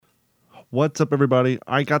What's up, everybody?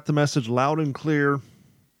 I got the message loud and clear.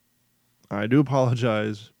 I do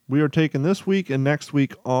apologize. We are taking this week and next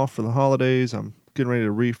week off for the holidays. I'm getting ready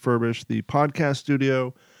to refurbish the podcast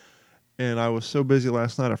studio, and I was so busy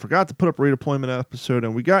last night I forgot to put up a redeployment episode,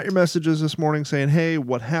 and we got your messages this morning saying, hey,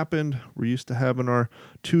 what happened? We're used to having our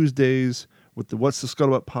Tuesdays with the What's the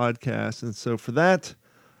Scuttlebutt podcast, and so for that,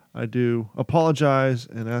 I do apologize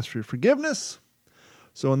and ask for your forgiveness.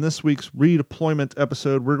 So in this week's redeployment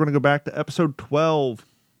episode, we're going to go back to episode 12.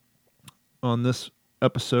 On this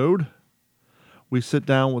episode, we sit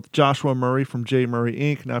down with Joshua Murray from J. Murray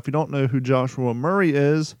Inc. Now, if you don't know who Joshua Murray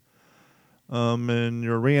is, and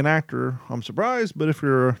you're a reenactor, I'm surprised. But if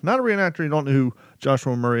you're not a reenactor, you don't know who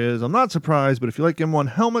Joshua Murray is, I'm not surprised. But if you like M1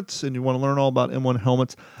 helmets and you want to learn all about M1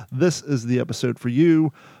 helmets, this is the episode for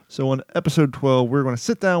you. So in episode 12, we're going to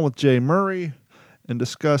sit down with J. Murray and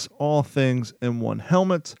discuss all things M1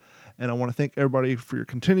 helmets. And I want to thank everybody for your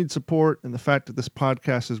continued support and the fact that this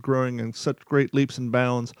podcast is growing in such great leaps and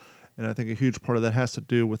bounds. And I think a huge part of that has to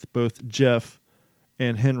do with both Jeff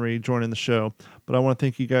and Henry joining the show. But I want to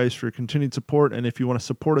thank you guys for your continued support. And if you want to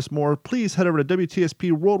support us more, please head over to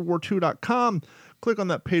WTSPWorldWar2.com. Click on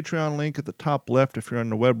that Patreon link at the top left if you're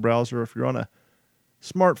on the web browser. If you're on a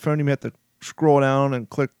smartphone, you may have to scroll down and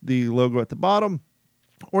click the logo at the bottom.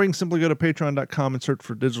 Or you can simply go to patreon.com and search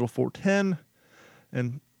for Digital 410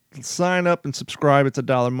 and sign up and subscribe. It's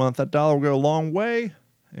 $1 a month. That dollar will go a long way,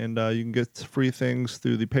 and you can get free things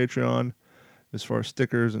through the Patreon as far as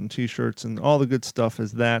stickers and t-shirts and all the good stuff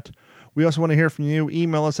as that. We also want to hear from you.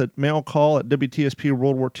 Email us at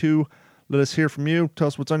mailcall@WTSPWorldWar2. Let us hear from you. Tell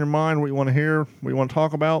us what's on your mind, what you want to hear, what you want to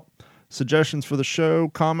talk about, suggestions for the show,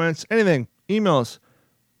 comments, anything. Email us,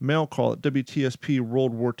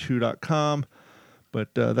 mailcall@WTSPWorldWar2.com.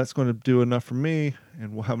 But that's going to do enough for me,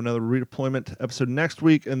 and we'll have another redeployment episode next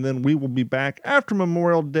week, and then we will be back after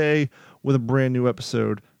Memorial Day with a brand new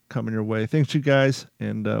episode coming your way. Thanks, you guys,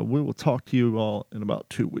 and we will talk to you all in about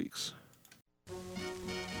 2 weeks.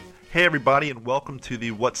 Hey, everybody, and welcome to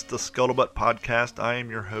the What's the Scuttlebutt podcast. I am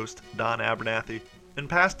your host, Don Abernathy. In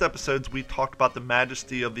past episodes, we talked about the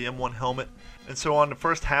majesty of the M1 helmet, and so on the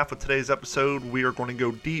first half of today's episode, we are going to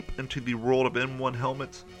go deep into the world of M1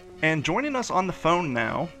 helmets. And joining us on the phone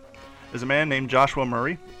now is a man named Joshua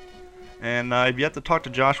Murray. And I've yet to talk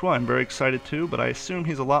to Joshua. I'm very excited too, but I assume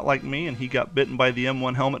he's a lot like me and he got bitten by the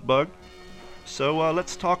M1 helmet bug. So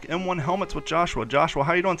let's talk M1 helmets with Joshua. Joshua,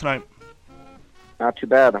 how are you doing tonight? Not too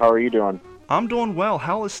bad. How are you doing? I'm doing well.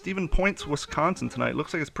 How is Stevens Point, Wisconsin tonight?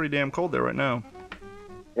 Looks like it's pretty damn cold there right now.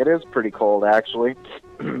 It is pretty cold, actually.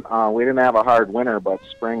 We didn't have a hard winter, but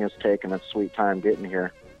spring has taken its sweet time getting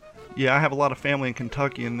here. Yeah, I have a lot of family in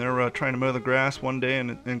Kentucky, and they're trying to mow the grass one day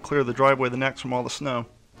and clear the driveway the next from all the snow.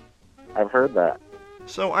 I've heard that.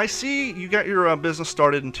 So I see you got your business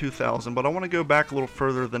started in 2000, but I want to go back a little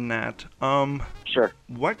further than that. Sure.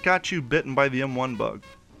 What got you bitten by the M1 bug?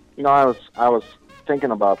 You know, I was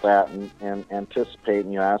thinking about that and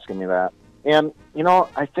anticipating you asking me that. And, you know,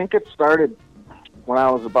 I think it started when I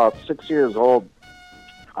was about 6 years old.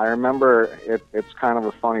 I remember, it's kind of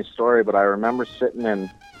a funny story, but I remember sitting in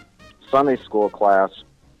Sunday school class,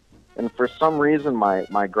 and for some reason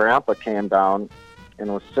my grandpa came down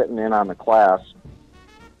and was sitting in on the class,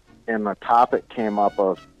 and the topic came up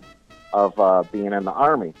of being in the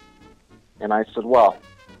Army. And I said, well,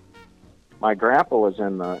 my grandpa was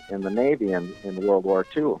in the Navy in World War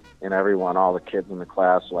II, and all the kids in the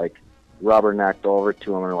class, like, rubbernecked over to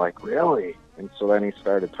him and were like, really? And so then he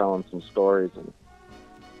started telling some stories, and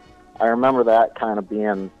I remember that kind of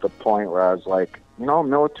being the point where I was like, you know,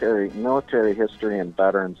 military history and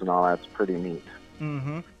veterans and all that's pretty neat.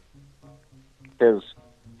 Mm-hmm. His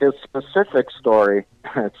specific story,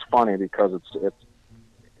 it's funny because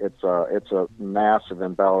it's a massive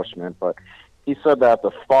embellishment, but he said that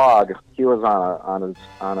the fog, he was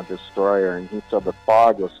on a destroyer, and he said the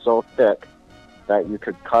fog was so thick that you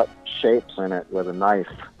could cut shapes in it with a knife.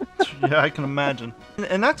 Yeah, I can imagine.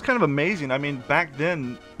 And that's kind of amazing. I mean, back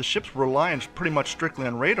then, the ships were relying pretty much strictly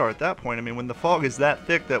on radar at that point. I mean, when the fog is that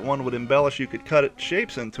thick that one would embellish, you could cut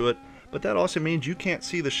shapes into it. But that also means you can't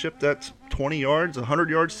see the ship that's 20 yards, 100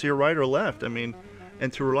 yards to your right or left. I mean,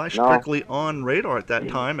 and to rely strictly on radar at that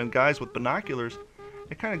time and guys with binoculars,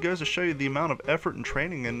 it kind of goes to show you the amount of effort and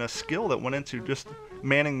training and skill that went into just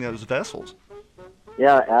manning those vessels.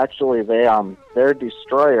 Yeah, actually, their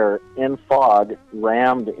destroyer in fog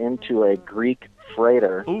rammed into a Greek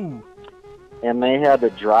freighter. Ooh. And they had to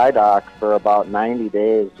dry dock for about 90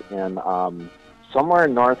 days in somewhere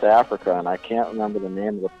in North Africa, and I can't remember the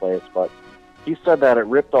name of the place, but he said that it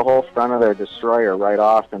ripped the whole front of their destroyer right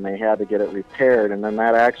off, and they had to get it repaired. And then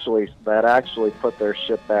that actually put their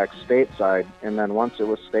ship back stateside. And then once it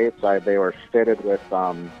was stateside, they were fitted with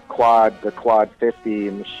the Quad 50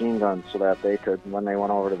 machine guns, so that they could, when they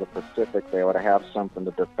went over to the Pacific, they would have something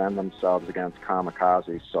to defend themselves against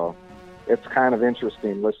kamikazes. So it's kind of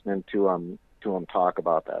interesting listening to him talk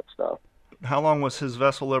about that stuff. How long was his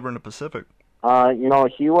vessel over in the Pacific?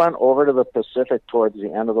 He went over to the Pacific towards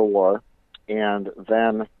the end of the war. And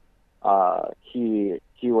then he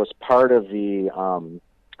was part of the,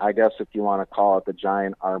 I guess if you want to call it the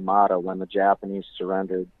Giant Armada, when the Japanese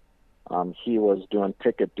surrendered. He was doing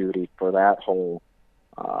picket duty for that whole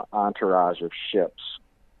entourage of ships.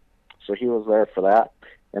 So he was there for that.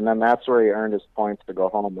 And then that's where he earned his points to go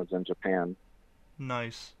home, was in Japan.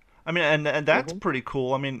 Nice. I mean, and that's pretty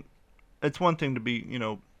cool. I mean, it's one thing to be,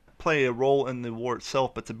 play a role in the war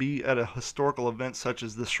itself, but to be at a historical event such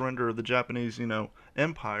as the surrender of the Japanese,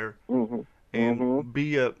 empire, and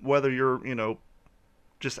be whether you're,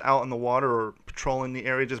 just out in the water or patrolling the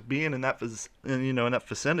area, just being in that, in that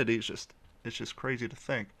vicinity, it's just crazy to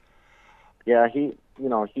think. Yeah, I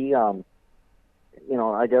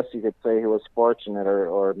guess you could say he was fortunate,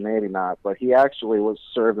 or maybe not, but he actually was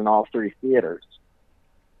served in all three theaters.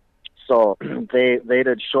 So they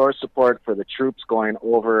did shore support for the troops going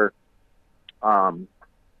over in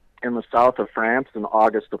the south of France in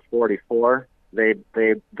August of '44. They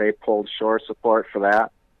pulled shore support for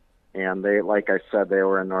that, and they, like I said, they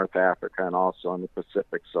were in North Africa and also in the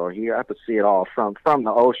Pacific. So he got to see it all from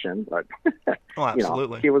the ocean, but oh,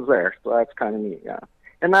 absolutely. He was there, so that's kind of neat. Yeah,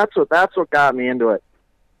 and that's what got me into it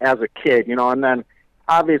as a kid, and then.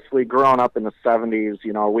 Obviously, growing up in the 70s,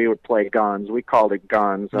 we would play guns. We called it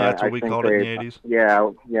guns. Yeah, that's what we called it in the 80s.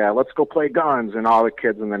 Yeah, let's go play guns. And all the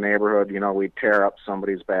kids in the neighborhood, we'd tear up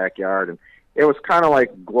somebody's backyard. And it was kind of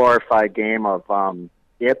like a glorified game of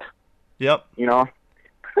it. Yep. That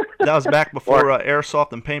was back before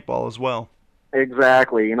airsoft and paintball as well.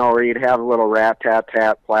 Exactly. Where you'd have a little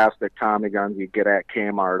rat-tat-tat plastic Tommy guns you'd get at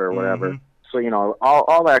Kmart or whatever. So,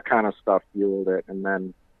 all that kind of stuff fueled it. And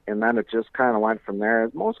then it just kind of went from there.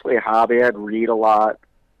 It's mostly a hobby. I'd read a lot.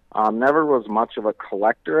 Never was much of a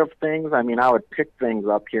collector of things. I mean, I would pick things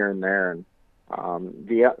up here and there. And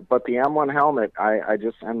but the M1 helmet, I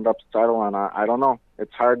just ended up settling on. I don't know.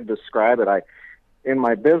 It's hard to describe it. In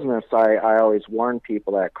my business, I always warn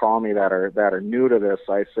people that call me that are new to this.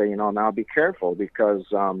 I say, now be careful, because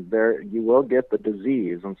you will get the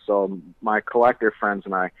disease. And so my collector friends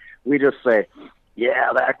and we just say,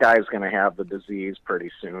 yeah, that guy's going to have the disease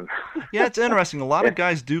pretty soon. Yeah, it's interesting. A lot of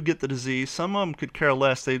guys do get the disease. Some of them could care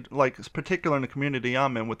less. They, like, particularly in the community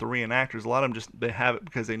I'm in with the reenactors, a lot of them they have it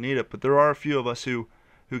because they need it. But there are a few of us who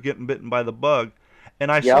get bitten by the bug.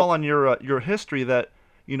 And I saw on your history that,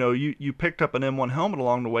 you picked up an M1 helmet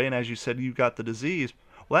along the way, and as you said, you got the disease.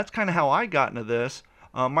 Well, that's kind of how I got into this.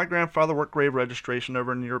 My grandfather worked grave registration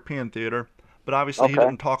over in the European theater, but obviously he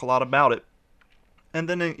didn't talk a lot about it. And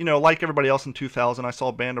then, like everybody else in 2000, I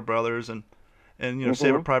saw Band of Brothers and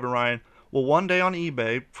Saving Private Ryan. Well, one day on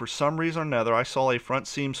eBay, for some reason or another, I saw a front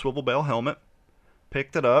seam swivel bale helmet,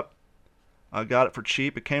 picked it up, I got it for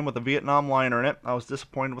cheap. It came with a Vietnam liner in it. I was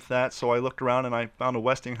disappointed with that, so I looked around and I found a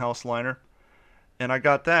Westinghouse liner, and I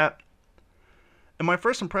got that. And my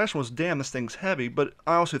first impression was, damn, this thing's heavy, but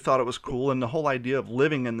I also thought it was cool, and the whole idea of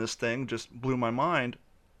living in this thing just blew my mind.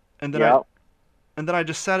 And then I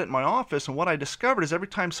just sat it in my office, and what I discovered is every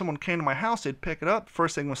time someone came to my house, they'd pick it up. The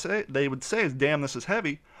first thing they would say is, damn, this is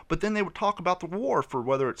heavy. But then they would talk about the war for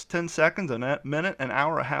whether it's 10 seconds, a minute, an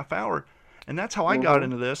hour, a half hour. And that's how I got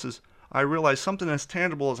into this, is I realized something as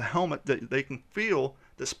tangible as a helmet that they can feel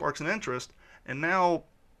that sparks an interest. And now,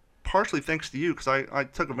 partially thanks to you, because I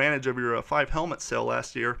took advantage of your 5 helmet sale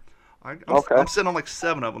last year. I'm sitting on like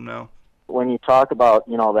 7 of them now. When you talk about,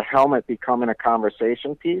 the helmet becoming a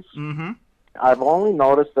conversation piece, I've only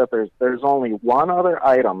noticed that there's only one other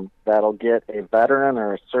item that'll get a veteran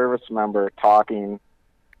or a service member talking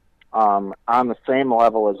on the same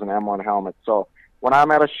level as an M1 helmet. So when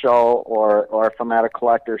I'm at a show, or if I'm at a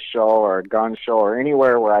collector show or a gun show or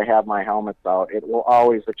anywhere where I have my helmets out, it will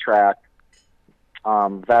always attract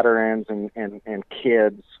veterans and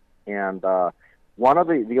kids. And one of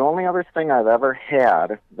the only other thing I've ever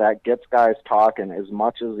had that gets guys talking as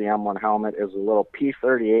much as the M1 helmet is a little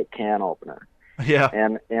P38 can opener. Yeah.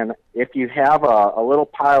 And if you have a little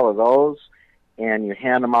pile of those and you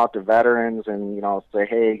hand them out to veterans and, say,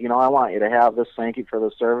 hey, I want you to have this, thank you for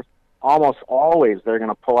the service, almost always they're going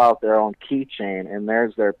to pull out their own keychain, and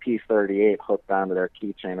there's their P38 hooked onto their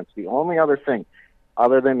keychain. It's the only other thing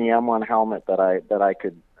other than the M1 helmet that I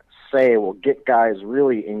could say will get guys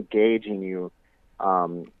really engaging you,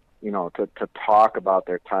 to talk about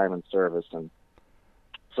their time in service. And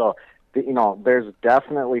so, there's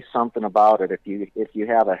definitely something about it. If you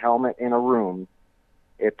have a helmet in a room,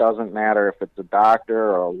 it doesn't matter if it's a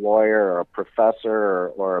doctor or a lawyer or a professor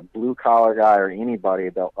or a blue collar guy or anybody,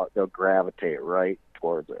 they'll gravitate right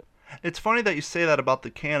towards it. It's funny that you say that about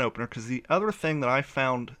the can opener, because the other thing that I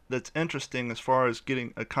found that's interesting as far as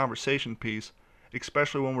getting a conversation piece,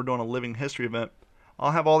 especially when we're doing a living history event,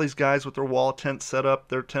 I'll have all these guys with their wall tents set up,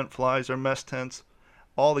 their tent flies, their mess tents,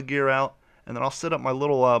 all the gear out, and then I'll set up my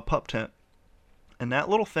little pup tent. And that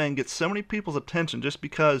little thing gets so many people's attention just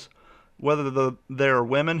because whether they're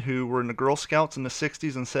women who were in the Girl Scouts in the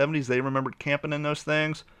 60s and 70s, they remembered camping in those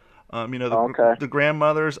things. The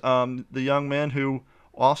grandmothers, the young men who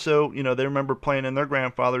also, they remember playing in their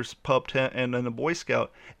grandfather's pub tent and in the Boy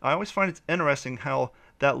Scout. I always find it's interesting how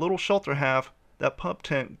that little shelter that pub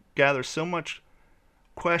tent gathers so much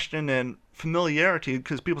question and familiarity,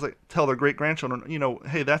 because people tell their great-grandchildren,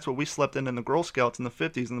 hey, that's what we slept in the Girl Scouts in the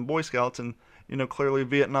 50s and the Boy Scouts, and clearly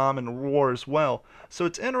Vietnam and war as well. So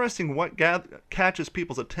it's interesting what catches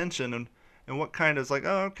people's attention and what kind is like,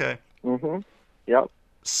 oh, okay. Mm-hmm. Yep.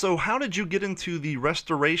 So how did you get into the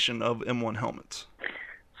restoration of M1 helmets?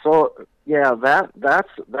 So, yeah,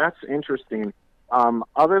 that's interesting.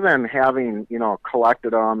 Other than having,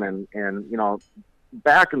 collected them and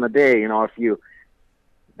back in the day,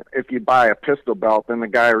 if you buy a pistol belt, then the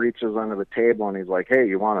guy reaches under the table and he's like, hey,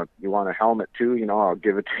 you want a helmet too? I'll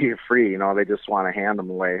give it to you free. They just want to hand them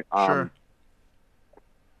away. Sure.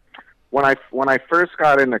 When I first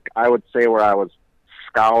got into, I would say, where I was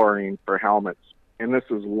scouring for helmets, and this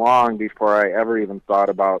was long before I ever even thought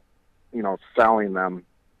about, selling them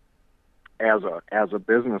as a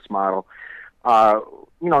business model.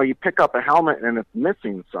 You pick up a helmet and it's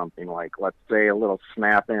missing something, like, let's say, a little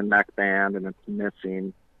snap-in neckband, and it's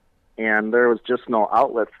missing, and there was just no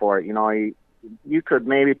outlet for it. You could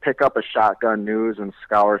maybe pick up a Shotgun News and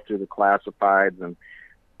scour through the classifieds and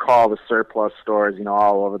call the surplus stores,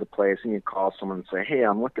 all over the place, and you call someone and say, hey,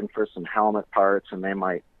 I'm looking for some helmet parts, and they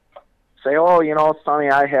might say, oh, Sonny,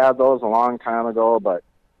 I had those a long time ago, but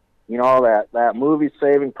that movie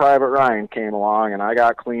Saving Private Ryan came along and I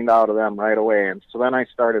got cleaned out of them right away. And so then I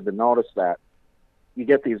started to notice that you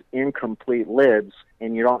get these incomplete lids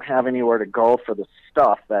and you don't have anywhere to go for the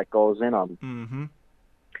stuff that goes in them. Mm-hmm.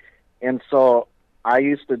 And so I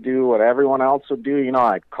used to do what everyone else would do.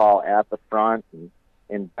 I'd call at the front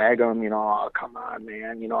and beg them, oh, come on,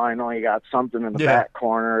 man. I know you got something in the back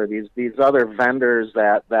corner. These other vendors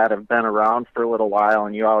that have been around for a little while,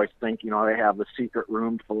 and you always think, they have the secret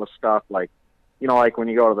room full of stuff. Like when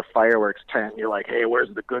you go to the fireworks tent, you're like, hey,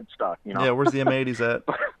 where's the good stuff? Yeah, where's the M80s at?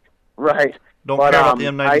 Right. Don't care about the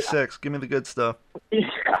M96. Give me the good stuff. Yeah.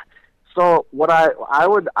 So what I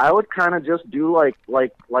would kind of just do like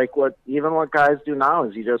what guys do now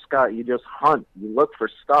is you just hunt, you look for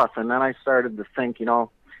stuff. And then I started to think,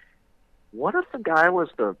 what if the guy was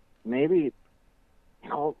to maybe,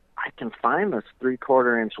 I can find this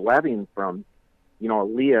 3/4 inch webbing from,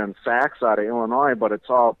 Leah and Sachs out of Illinois, but it's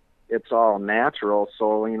all natural.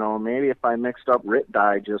 So, maybe if I mixed up RIT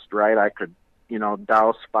dye just right, I could,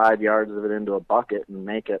 douse 5 yards of it into a bucket and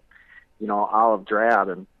make it, olive drab.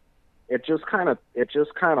 And it just kind of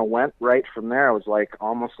went right from there. It was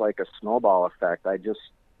almost like a snowball effect. I just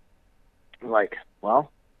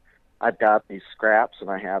I've got these scraps and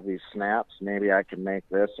I have these snaps. Maybe I can make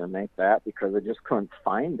this or make that, because I just couldn't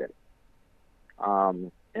find it.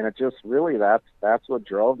 And it just really, that's what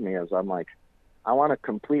drove me, is I'm like, I want to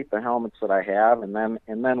complete the helmets that I have. And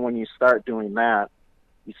then when you start doing that,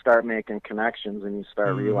 you start making connections and you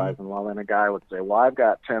start realizing, well, then a guy would say, well, I've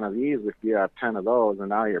got 10 of these if you have 10 of those. And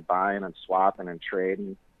now you're buying and swapping and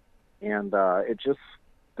trading. And it just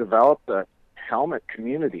developed a helmet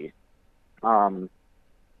community.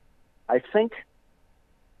 I think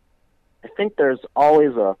there's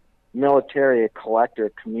always a military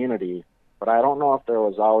collector community, but I don't know if there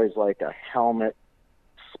was always like a helmet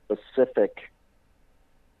specific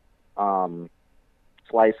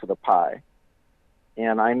slice of the pie.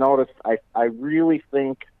 And I noticed, I really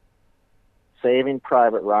think Saving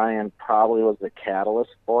Private Ryan probably was the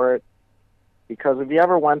catalyst for it. Because if you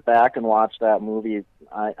ever went back and watched that movie,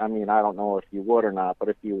 I mean, I don't know if you would or not, but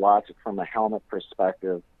if you watch it from a helmet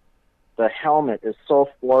perspective, the helmet is so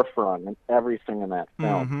forefront in everything in that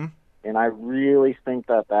film. Mm-hmm. And I really think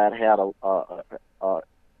that had a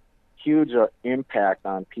huge impact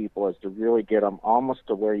on people, as to really get them almost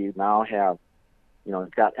to where you now have,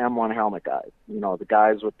 you've got M1 helmet guys, the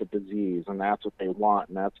guys with the disease, and that's what they want,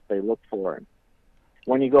 and that's what they look for. And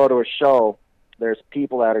when you go to a show, there's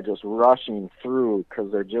people that are just rushing through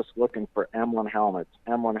because they're just looking for M1 helmets,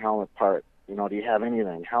 M1 helmet parts. You know, do you have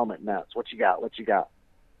anything? Helmet nets? What you got? What you got?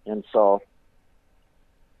 And so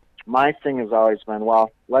my thing has always been,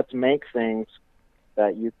 well, let's make things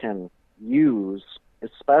that you can use,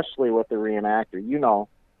 especially with the reenactor. You know,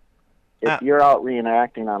 if you're out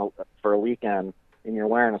reenacting for a weekend and you're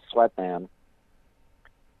wearing a sweatband,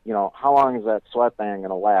 you know, how long is that sweatband going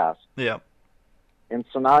to last? Yeah. And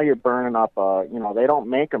so now you're burning up you know, they don't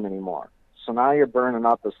make them anymore. So now you're burning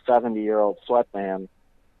up a 70-year-old sweatband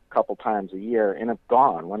a couple times a year, and it's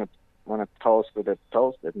gone. When it's toasted, it's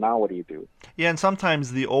toasted. Now what do you do? Yeah, and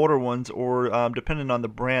sometimes the older ones, or depending on the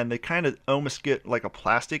brand, they kind of almost get like a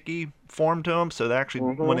plasticky form to them. So they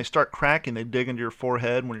actually, when they start cracking, they dig into your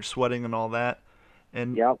forehead when you're sweating and all that.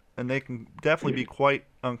 And and they can definitely be quite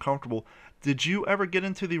uncomfortable. Did you ever get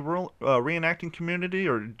into the reenacting community,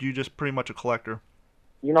 or are you just pretty much a collector?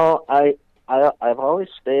 You know, I've always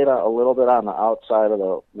stayed a little bit on the outside of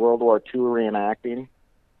the World War II reenacting,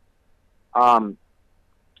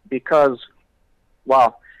 because,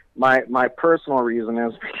 well, my personal reason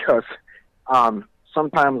is because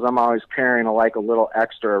sometimes I'm always carrying a little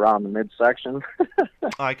extra around the midsection.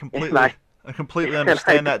 I completely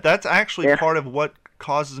understand that. That's actually part of what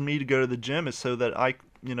causes me to go to the gym, is so that I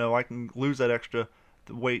can lose that extra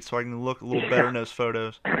weight so I can look a little better in those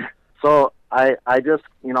photos. So I just,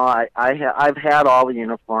 you know, I've had all the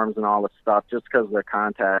uniforms and all the stuff just because of the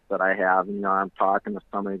contacts that I have. You know, I'm talking to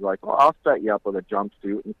somebody who's like, well, I'll set you up with a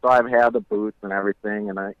jumpsuit. And so I've had the boots and everything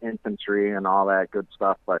and the infantry and all that good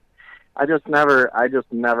stuff. But I just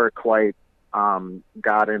never quite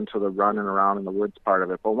got into the running around in the woods part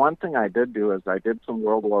of it. But one thing I did do is I did some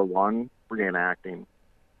World War I reenacting.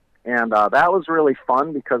 And that was really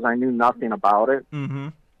fun because I knew nothing about it. Mm-hmm.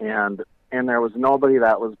 And there was nobody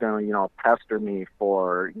that was going to, you know, pester me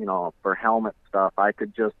for, you know, for helmet stuff. I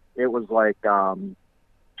could just, it was like, you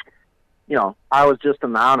know, I was just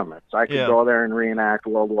anonymous. I could go there and reenact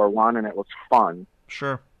World War I, and it was fun.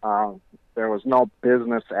 Sure. There was no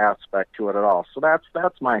business aspect to it at all. So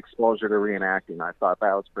that's my exposure to reenacting. I thought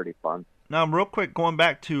that was pretty fun. Now, real quick, going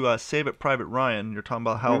back to Save It Private Ryan, you're talking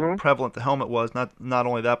about how prevalent the helmet was. Not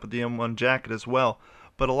only that, but the M1 jacket as well.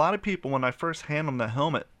 But a lot of people, when I first hand them the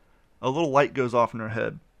helmet, a little light goes off in their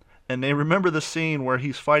head, and they remember the scene where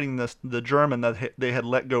he's fighting the German that they had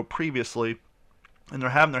let go previously, and they're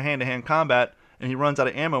having their hand-to-hand combat, and he runs out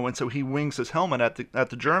of ammo, and so he wings his helmet at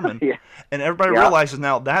the German, and everybody realizes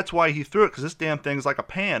now that's why he threw it, because this damn thing is like a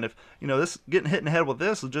pan. If you know, this getting hit in the head with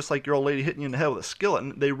this is just like your old lady hitting you in the head with a skillet,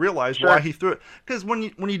 and they realize why he threw it. Because when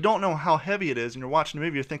you don't know how heavy it is, and you're watching the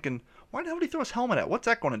movie, you're thinking, why the hell did he throw his helmet at? What's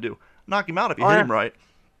that going to do? Knock him out if you hit him right.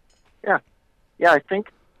 Yeah, I think.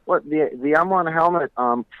 What the M1 helmet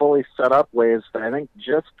fully set up weighs, I think,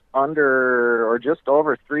 just under or just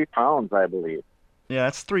over 3 pounds, I believe. Yeah,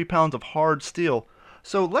 that's 3 pounds of hard steel.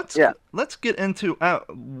 So let's get into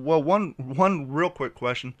one real quick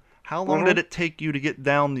question. How long did it take you to get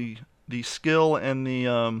down the skill and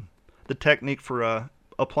the technique for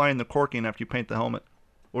applying the corking after you paint the helmet,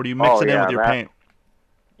 or do you mix it in with your paint?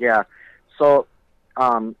 Yeah. So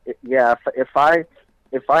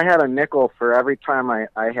if I had a nickel for every time I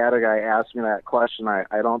had a guy ask me that question, I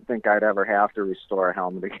don't think I'd ever have to restore a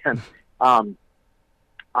helmet again.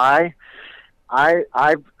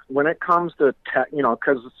 When it comes to you know,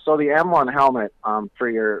 because the M1 helmet for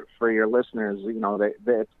your listeners, you know,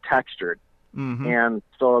 it's textured, and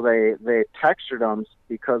so they textured them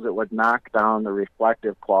because it would knock down the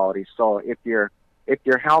reflective quality. So if your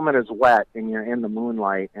helmet is wet and you're in the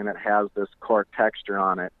moonlight and it has this cork texture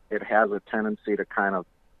on it, it has a tendency to kind of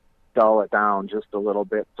dull it down just a little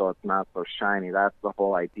bit so it's not so shiny. That's the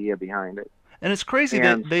whole idea behind it. And it's crazy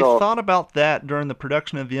that they thought about that during the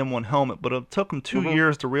production of the M1 helmet, but it took them 2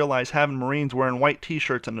 years to realize having Marines wearing white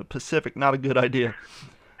T-shirts in the Pacific, not a good idea.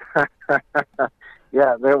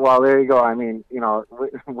 Yeah, there you go. I mean, you know,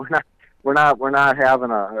 we're not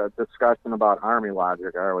having a discussion about Army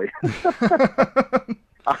logic, are we?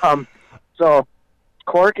 So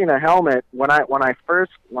corking a helmet, when I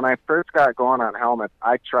first got going on helmets,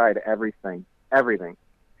 I tried everything,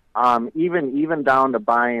 even down to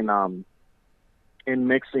buying and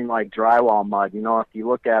mixing like drywall mud. You know, if you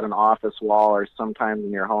look at an office wall or sometimes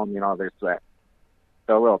in your home, you know, there's the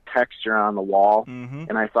little texture on the wall,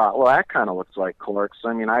 and I thought, well, that kind of looks like cork. So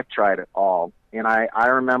I mean, I've tried it all. And I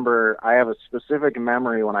remember, I have a specific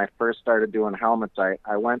memory when I first started doing helmets.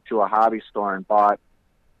 I went to a hobby store and bought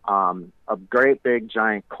a great big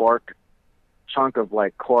giant cork, chunk of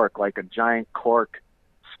like cork, like a giant cork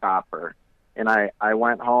stopper. And I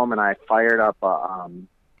went home and I fired up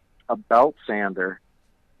a belt sander,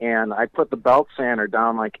 and I put the belt sander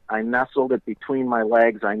down, like I nestled it between my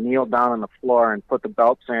legs. I kneeled down on the floor and put the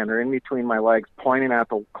belt sander in between my legs, pointing at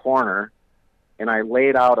the corner, and I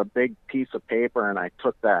laid out a big piece of paper, and I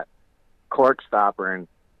took that cork stopper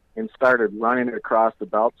and started running it across the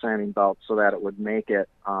belt sanding belt so that it would make it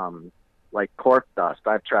like cork dust.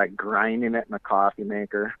 I've tried grinding it in a coffee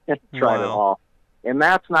maker and tried it all. And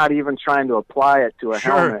that's not even trying to apply it to a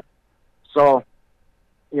helmet. So,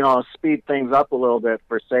 you know, speed things up a little bit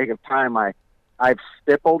for sake of time. I've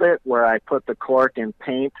stippled it where I put the cork in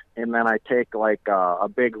paint, and then I take like a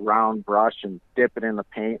big round brush and dip it in the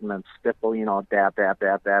paint and then stipple, you know, dab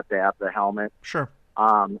the helmet. Sure.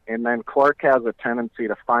 And then cork has a tendency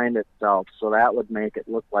to find itself, so that would make it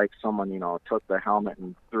look like someone, you know, took the helmet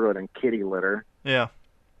and threw it in kitty litter. Yeah.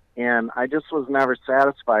 And I just was never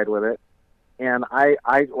satisfied with it. And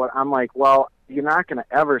I'm like, well, you're not going to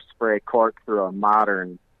ever spray cork through a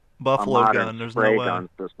modern Buffalo gun. There's no way. Gun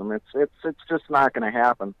system. It's just not going to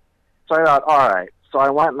happen. So I thought, all right. So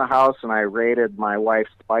I went in the house and I raided my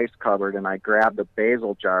wife's spice cupboard and I grabbed a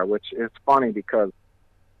basil jar, which is funny because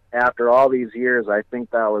after all these years, I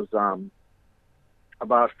think that was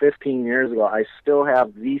about 15 years ago, I still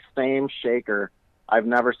have the same shaker. I've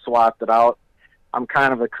never swapped it out. I'm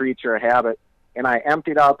kind of a creature of habit. And I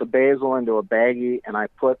emptied out the basil into a baggie, and I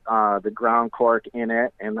put the ground cork in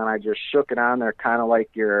it, and then I just shook it on there, kind of like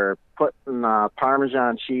you're putting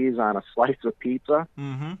Parmesan cheese on a slice of pizza.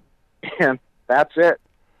 Mm-hmm. And that's it.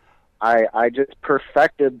 I just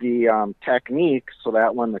perfected the technique so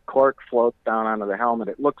that when the cork floats down onto the helmet,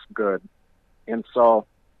 it looks good. And so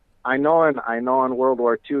I know in World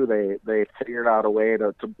War II they figured out a way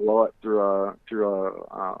to blow it through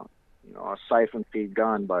a siphon feed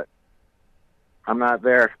gun, but I'm not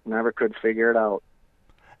there. Never could figure it out.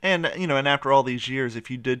 And and after all these years, if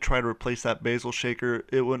you did try to replace that basil shaker,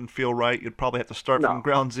 it wouldn't feel right. You'd probably have to start from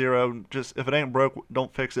ground zero. Just if it ain't broke,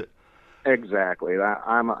 don't fix it. Exactly.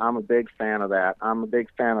 I'm a big fan of that. I'm a big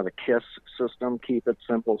fan of the KISS system. Keep it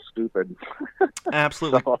simple, stupid.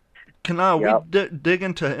 Absolutely. So, can we dig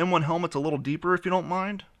into M1 helmets a little deeper, if you don't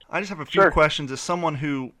mind? I just have a few questions as someone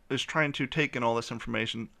who is trying to take in all this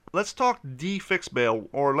information. Let's talk D-fixed bail,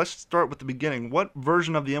 or let's start with the beginning. What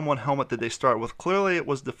version of the M1 helmet did they start with? Clearly it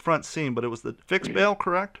was the front seam, but it was the fixed bail,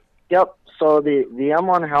 correct? Yep. So the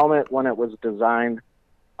M1 helmet, when it was designed,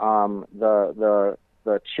 the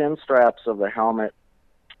chin straps of the helmet,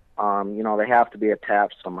 they have to be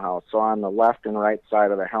attached somehow. So on the left and right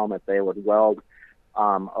side of the helmet, they would weld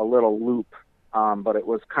a little loop, but it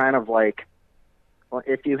was kind of like, well,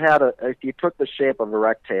 if you took the shape of a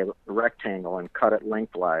rectangle and cut it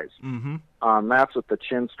lengthwise, that's what the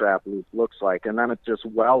chin strap loop looks like, and then it's just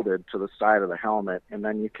welded to the side of the helmet, and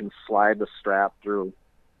then you can slide the strap through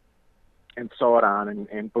and sew it on,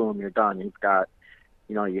 and boom, you're done. You've got,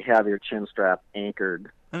 you have your chin strap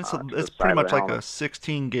anchored. And it's pretty much like a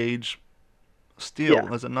 16 gauge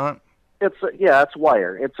steel, is it not? It's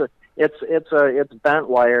wire. It's bent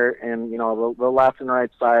wire, and the left and right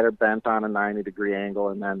side are bent on a 90-degree angle,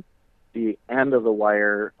 and then the end of the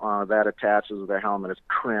wire that attaches to the helmet is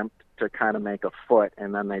crimped to kind of make a foot,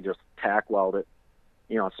 and then they just tack weld it,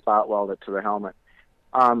 spot weld it to the helmet.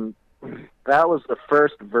 That was the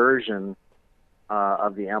first version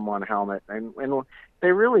of the M1 helmet, and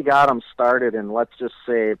they really got them started in, let's just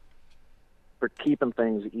say, for keeping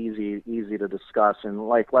things easy to discuss, and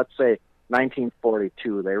let's say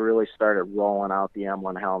 1942, they really started rolling out the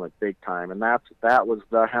M1 helmet big time, and that was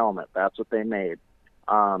the helmet. That's what they made.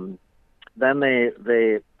 Then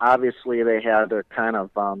they obviously had to kind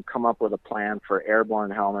of come up with a plan for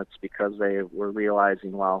airborne helmets, because they were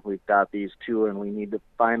realizing, well, we've got these two, and we need to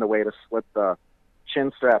find a way to slip the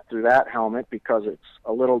chin strap through that helmet, because it's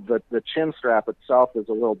a little, the chin strap itself is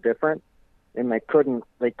a little different, and they couldn't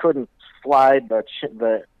slide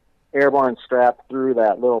the airborne strap through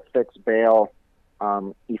that little fixed bail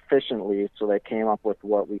efficiently, so they came up with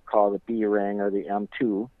what we call the B-ring, or the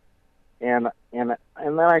M2, and then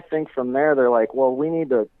I think from there they're like, well, we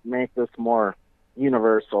need to make this more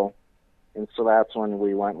universal, and so that's when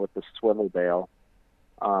we went with the swivel bail,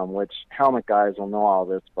 which helmet guys will know all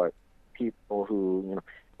this, but people who,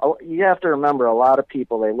 you have to remember, a lot of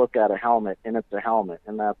people, they look at a helmet and it's a helmet,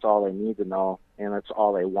 and that's all they need to know, and it's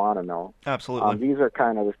all they want to know. Absolutely. These are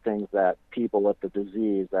kind of the things that people with the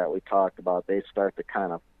disease that we talked about, they start to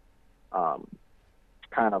kind of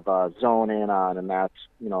zone in on, and that's,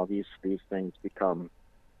 these things become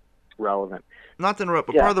relevant. Not to interrupt,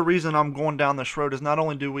 but part of the reason I'm going down this road is not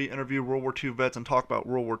only do we interview World War II vets and talk about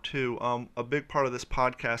World War II, a big part of this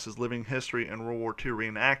podcast is living history and World War II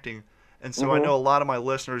reenacting. And so I know a lot of my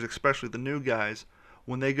listeners, especially the new guys,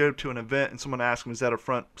 when they go to an event and someone asks them, is that a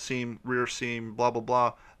front seam, rear seam, blah, blah,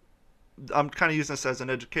 blah, I'm kind of using this as an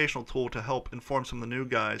educational tool to help inform some of the new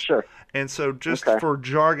guys. Sure. And so just Okay. for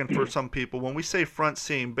jargon for some people, when we say front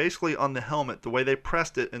seam, basically on the helmet, the way they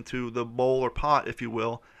pressed it into the bowl or pot, if you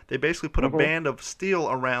will, they basically put a band of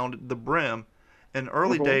steel around the brim. In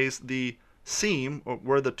early days, the seam, or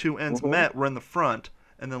where the two ends met, were in the front.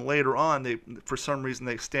 And then later on, they, for some reason,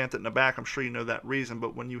 they stamped it in the back. I'm sure you know that reason.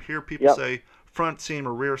 But when you hear people say front seam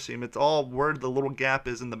or rear seam, it's all where the little gap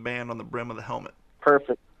is in the band on the brim of the helmet.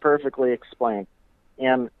 Perfectly explained.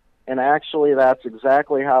 And actually, that's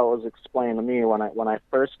exactly how it was explained to me when I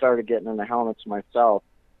first started getting into helmets myself.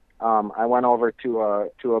 I went over to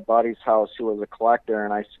a buddy's house who was a collector,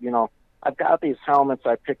 and I said, I've got these helmets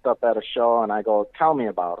I picked up at a show, and I go, tell me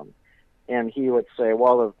about them. And he would say,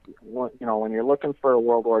 well, when you're looking for a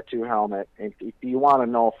World War II helmet, if you want to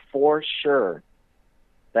know for sure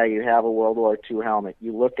that you have a World War II helmet,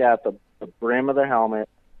 you look at the brim of the helmet,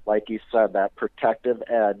 like you said, that protective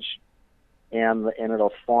edge, and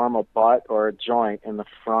it'll form a butt or a joint in the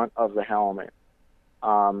front of the helmet.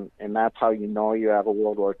 And that's how you know you have a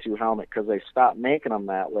World War II helmet, because they stopped making them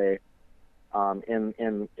that way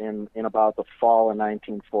in about the fall of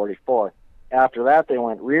 1944. After that, they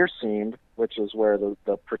went rear seamed, which is where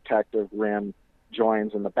the protective rim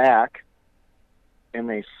joins in the back, and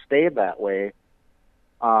they stayed that way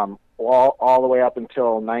all the way up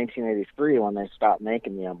until 1983 when they stopped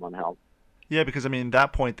making the M1 helmet. Yeah, because, at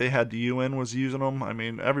that point, they had the UN was using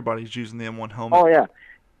them. Everybody's using the M1 helmet. Oh, yeah.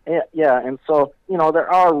 Yeah, and so,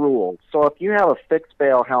 there are rules. So if you have a fixed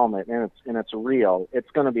bail helmet and it's real,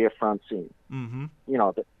 it's going to be a front seam. Mm-hmm.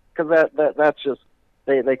 Because that's just,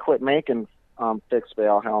 they quit making fixed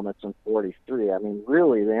bail helmets in 43.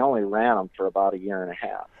 Really, they only ran them for about a year and a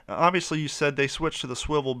half. Obviously, you said they switched to the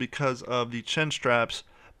swivel because of the chin straps,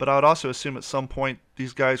 but I would also assume at some point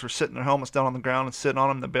these guys were sitting their helmets down on the ground and sitting on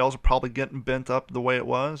them. The bails are probably getting bent up the way it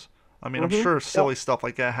was. I'm sure silly stuff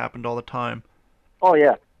like that happened all the time. Oh,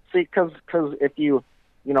 yeah. See, because if you,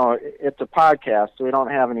 it's a podcast, so we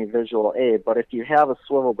don't have any visual aid, but if you have a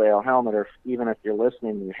swivel bail helmet, or even if you're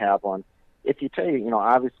listening and you have one, if you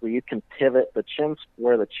obviously you can pivot the chin,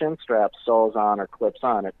 where the chin strap sews on or clips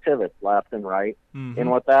on, it pivots left and right. Mm-hmm. And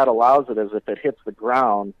what that allows it is if it hits the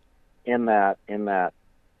ground in that,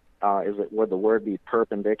 would the word be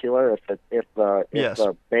perpendicular? If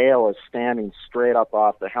the bail is standing straight up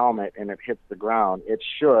off the helmet and it hits the ground, it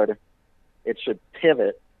should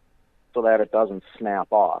pivot so that it doesn't snap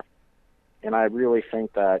off. And I really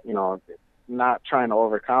think that, not trying to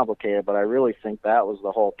overcomplicate it, but I really think that was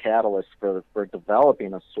the whole catalyst for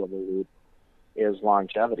developing a swivel loop, is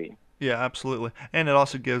longevity. Yeah, absolutely. And it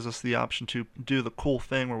also gives us the option to do the cool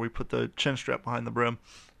thing where we put the chin strap behind the brim.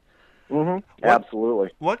 Mm-hmm. Absolutely.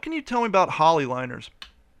 What can you tell me about Holley liners?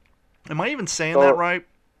 Am I even saying that right?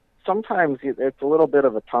 Sometimes it's a little bit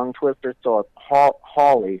of a tongue twister, so it's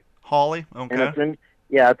Holley. Holley? Okay. And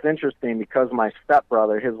it's interesting because my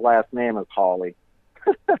stepbrother, his last name is Hawley.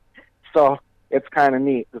 So it's kind of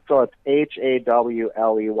neat. So it's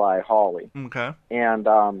Hawley, Hawley. Okay.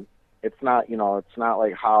 And it's not, it's not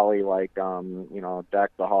like holly, like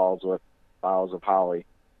deck the halls with boughs of holly.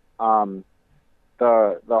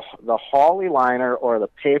 The Holley liner, or the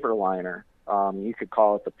paper liner, you could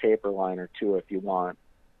call it the paper liner too if you want.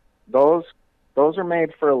 Those are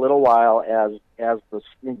made for a little while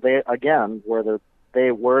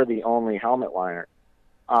they were the only helmet liner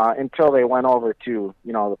until they went over to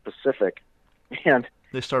the Pacific, and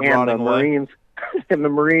they started rotting away. Marines and the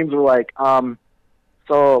Marines were like,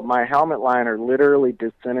 so my helmet liner literally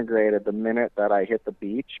disintegrated the minute that I hit the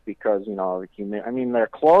beach because their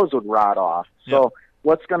clothes would rot off. So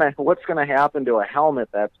what's gonna happen to a helmet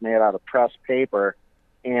that's made out of pressed paper,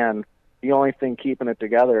 and the only thing keeping it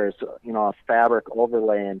together is a fabric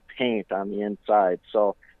overlay and paint on the inside.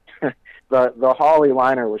 So the Holley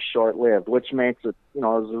liner was short-lived, which makes it, is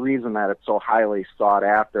the reason that it's so highly sought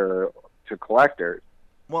after to collectors,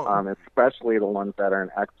 especially the ones that are in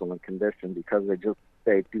excellent condition, because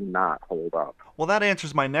they do not hold up. Well, that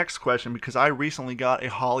answers my next question, because I recently got a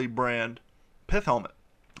Holley brand pith helmet.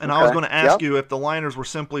 And I was going to ask you if the liners were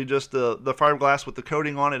simply just the fiberglass with the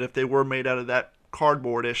coating on it, if they were made out of that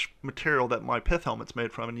cardboard-ish material that my pith helmet's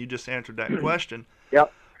made from, and you just answered that question.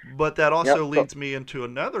 Yep. But that also leads me into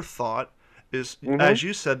another thought, is, as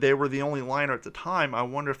you said, they were the only liner at the time. I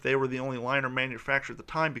wonder if they were the only liner manufacturer at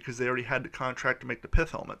the time because they already had the contract to make the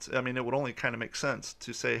pith helmets. It would only kind of make sense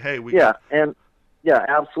to say, hey, Yeah,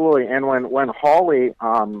 absolutely. And when Holley,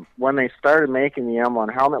 when they started making the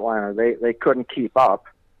M1 helmet liner, they couldn't keep up.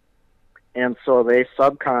 And so they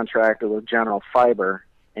subcontracted with General Fiber,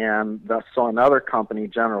 and so another company,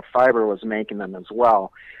 General Fiber, was making them as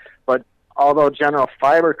well. But although General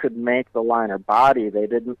Fiber could make the liner body,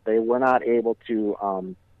 they were not able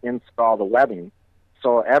to install the webbing.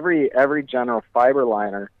 So every General Fiber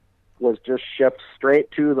liner was just shipped straight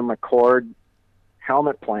to the McCord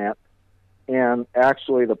helmet plant, and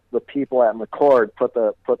actually the people at McCord put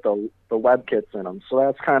the web kits in them. So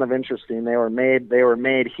that's kind of interesting. They were made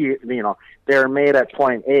here, they were made at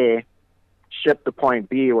point A, shipped to point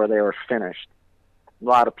B where they were finished. A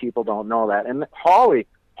lot of people don't know that. And Hawley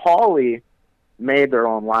made their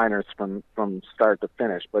own liners from start to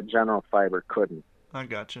finish, but General Fiber couldn't. I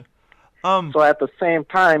gotcha. So at the same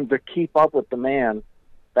time, to keep up with demand,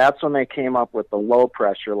 that's when they came up with the low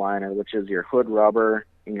pressure liner, which is your Hood Rubber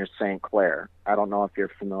and your St. Clair. I don't know if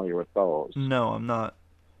you're familiar with those. No, I'm not.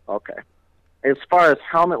 Okay. As far as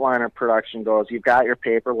helmet liner production goes, you've got your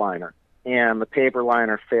paper liner, and the paper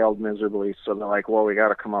liner failed miserably, so they're like, well, we got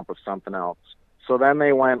to come up with something else. So then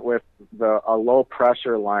they went with a low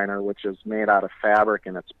pressure liner, which is made out of fabric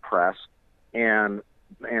and it's pressed, and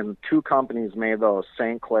two companies made those,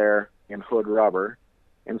 St. Clair and Hood Rubber.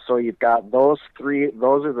 And so you've got those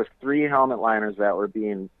are the three helmet liners that were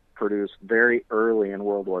being produced very early in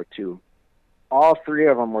World War II. All three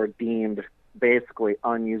of them were deemed basically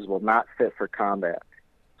unusable, not fit for combat.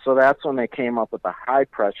 So that's when they came up with the high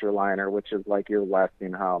pressure liner, which is like your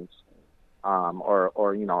Westinghouse, or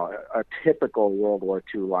a typical World War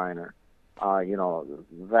II liner.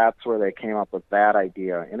 That's where they came up with that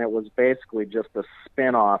idea. And it was basically just a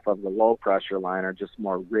spin-off of the low pressure liner, just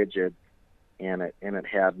more rigid, and it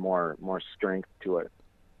had more strength to it.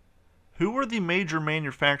 Who were the major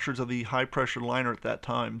manufacturers of the high pressure liner at that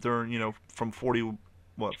time? During from 43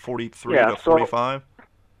 to 45.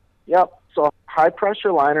 Yep. So high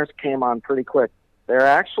pressure liners came on pretty quick. They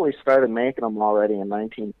actually started making them already in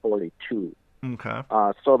 1942. Okay.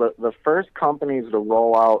 So the first companies to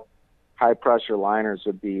roll out high pressure liners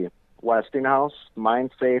would be Westinghouse,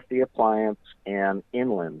 Mine Safety Appliance, and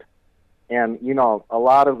Inland. And, a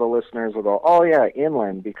lot of the listeners will go, oh, yeah,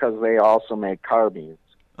 Inland, because they also make carbines.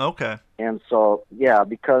 Okay. And so, yeah,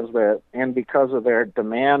 because of their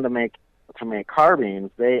demand to make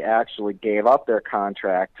carbines, they actually gave up their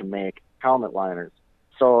contract to make helmet liners.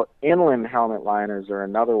 So Inland helmet liners are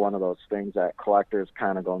another one of those things that collectors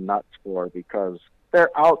kind of go nuts for, because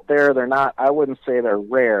they're out there. They're not, I wouldn't say they're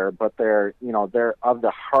rare, but they're of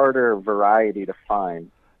the harder variety to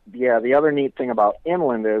find. Yeah, the other neat thing about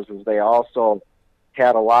Inland is they also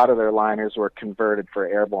had a lot of their liners were converted for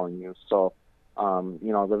airborne use. So,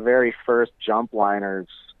 the very first jump liners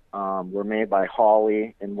were made by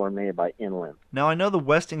Hawley and were made by Inland. Now, I know the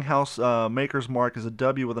Westinghouse maker's mark is a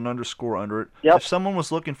W with an underscore under it. Yep. If someone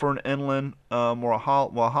was looking for an Inland or a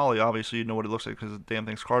Hawley, obviously you know what it looks like because the damn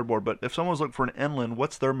thing's cardboard, but if someone was looking for an Inland,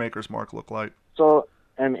 what's their maker's mark look like? So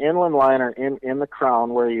an Inland liner in the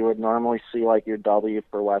crown, where you would normally see like your W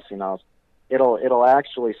for Westinghouse, it'll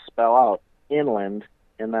actually spell out Inland,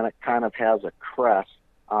 and then it kind of has a crest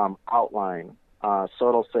outline. So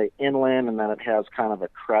it'll say Inland, and then it has kind of a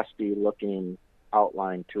cresty looking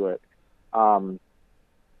outline to it.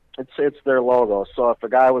 It's their logo. So if a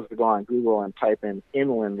guy was to go on Google and type in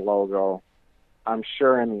Inland logo, I'm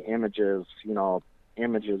sure in the images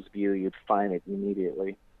view, you'd find it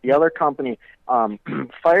immediately. The other company,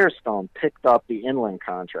 Firestone, picked up the Inland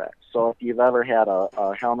contract. So if you've ever had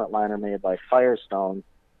a helmet liner made by Firestone,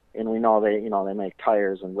 and we know they make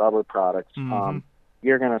tires and rubber products,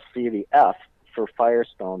 you're going to see the F for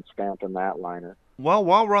Firestone stamped in that liner. Well,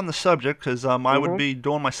 while we're on the subject, because I would be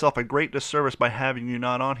doing myself a great disservice by having you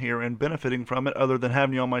not on here and benefiting from it other than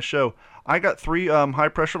having you on my show. I got 3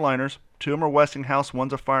 high-pressure liners. 2 of them are Westinghouse,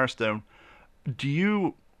 one's a Firestone. Do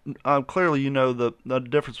you, clearly you know the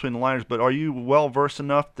difference between the liners, but are you well-versed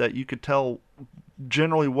enough that you could tell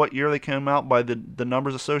generally what year they came out by the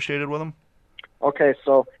numbers associated with them? Okay,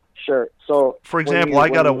 so, sure. So, for example, I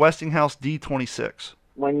got a Westinghouse D26.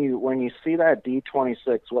 When you see that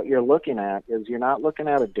D26, what you're looking at is you're not looking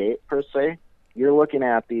at a date per se. You're looking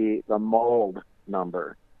at the mold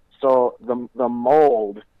number. So the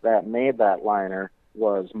mold that made that liner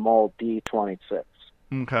was mold D26.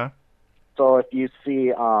 Okay. So if you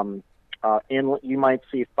see you might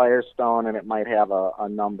see Firestone, and it might have a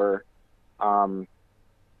number. I'm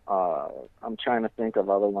trying to think of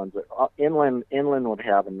other ones. Inland would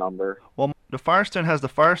have a number. Well, the Firestone has the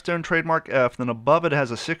Firestone trademark F, then above it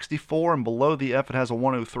has a 64, and below the F it has a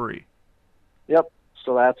 103. Yep.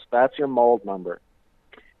 So that's your mold number.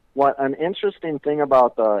 What an interesting thing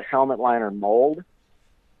about the helmet liner mold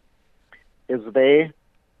is they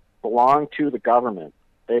belong to the government.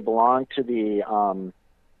 They belong to the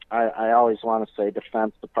I always want to say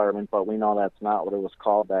Defense Department, but we know that's not what it was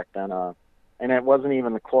called back then. And it wasn't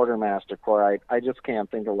even the Quartermaster Corps. I just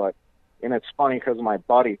can't think of what. And it's funny because my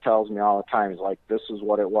buddy tells me all the time, he's like, "This is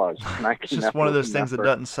what it was." And I can It's just one of those things that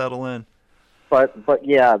doesn't settle in. But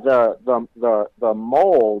yeah, the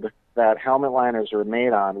mold that helmet liners were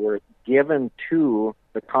made on were given to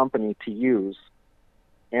the company to use,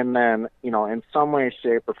 and then, you know, in some way,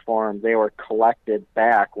 shape, or form, they were collected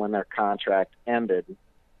back when their contract ended.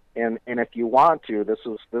 And if you want to, this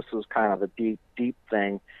is kind of a deep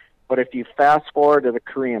thing, but if you fast forward to the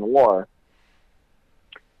Korean War,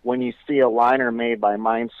 when you see a liner made by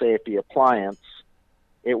Mine Safety Appliance,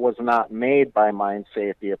 it was not made by Mine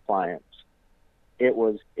Safety Appliance. It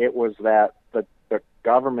was that the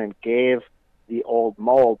government gave the old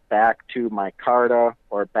mold back to Micarta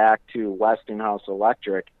or back to Westinghouse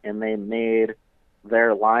Electric, and they made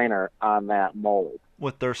their liner on that mold.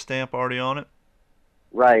 With their stamp already on it?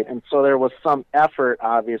 Right, and so there was some effort,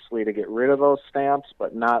 obviously, to get rid of those stamps,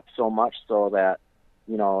 but not so much so that,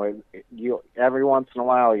 you know, you every once in a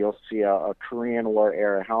while you'll see a Korean War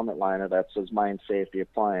era helmet liner that says Mine Safety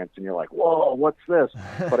Appliance, and you're like, whoa, what's this?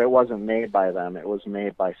 But it wasn't made by them. It was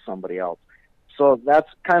made by somebody else. So that's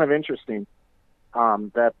kind of interesting.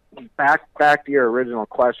 That back to your original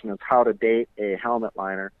question is how to date a helmet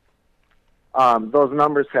liner. Those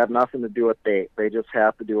numbers have nothing to do with date. They just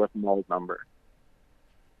have to do with mold number.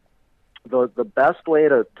 The best way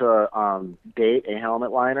to date a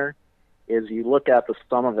helmet liner is you look at the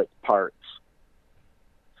sum of its parts.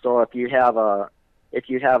 So if you have a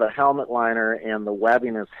helmet liner and the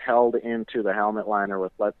webbing is held into the helmet liner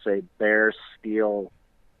with, let's say, bare steel,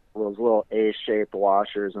 those little A-shaped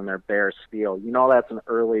washers, and they're bare steel, you know that's an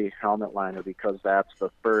early helmet liner because that's the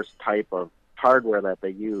first type of hardware that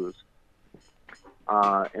they use.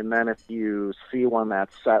 And then if you see one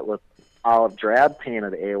that's set with olive drab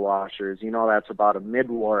painted A washers, you know that's about a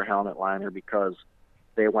mid-war helmet liner because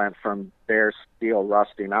they went from bare steel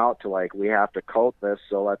rusting out to, like, we have to coat this,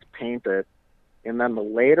 so let's paint it. And then the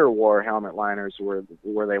later war helmet liners were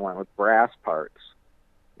where they went with brass parts.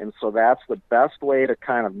 And so that's the best way to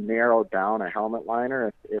kind of narrow down a helmet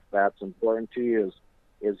liner, if that's important to you,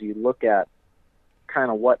 is you look at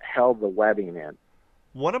kind of what held the webbing in.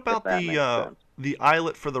 What about the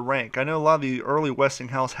eyelet for the rank? I know a lot of the early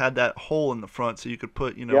Westinghouse had that hole in the front so you could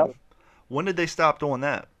put, you know. Yep. When did they stop doing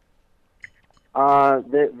that?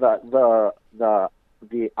 The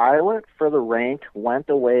eyelet for the rank went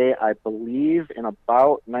away, I believe, in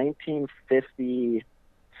about 1956,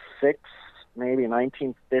 maybe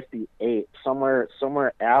 1958, somewhere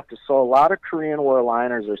after. So a lot of Korean War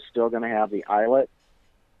liners are still going to have the eyelet,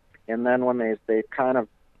 and then when they kind of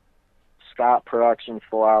stopped production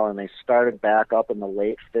for a while and they started back up in the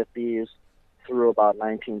late 50s through about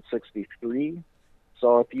 1963.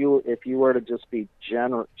 So if you were to just be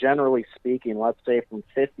generally speaking, let's say from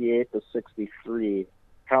 58 to 63,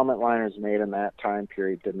 helmet liners made in that time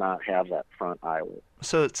period did not have that front eyelet.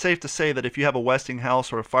 So it's safe to say that if you have a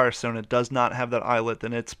Westinghouse or a Firestone, it does not have that eyelet,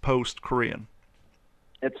 then it's post-Korean.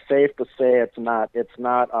 It's safe to say it's not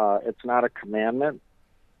a commandment,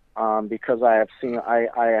 because I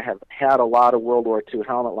have had a lot of World War II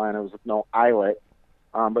helmet liners with no eyelet,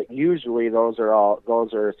 but usually those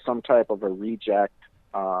are some type of a reject.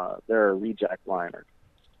 They're a reject liner.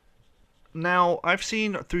 Now, I've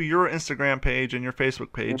seen through your Instagram page and your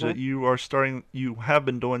Facebook page that you have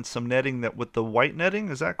been doing some netting that with the white netting.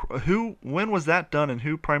 Is that when was that done, and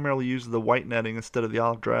who primarily used the white netting instead of the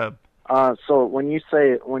olive drab? So when you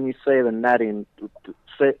say the netting,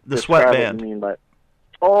 the sweatband. You mean, but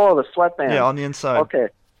the sweatband. Yeah, on the inside. Okay.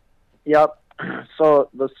 Yep. So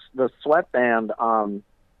the sweatband.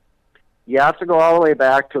 You have to go all the way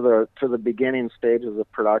back to the beginning stages of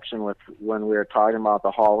production when we were talking about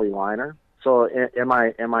the Hawley liner. So am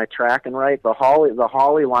I tracking right? The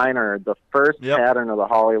Hawley liner, the first pattern of the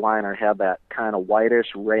Hawley liner had that kind of whitish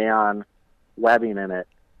rayon webbing in it,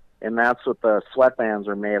 and that's what the sweatbands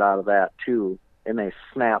are made out of, that too. And they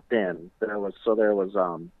snapped in. There was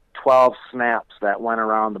 12 snaps that went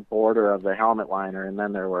around the border of the helmet liner, and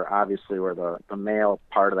then there were the male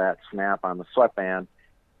part of that snap on the sweatband,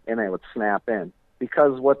 and they would snap in.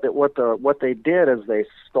 Because what they did is they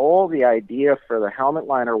stole the idea for the helmet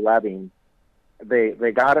liner webbing.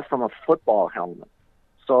 They got it from a football helmet.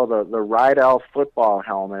 So the Rydell football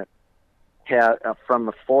helmet had from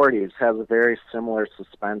the 40s has a very similar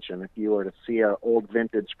suspension. If you were to see an old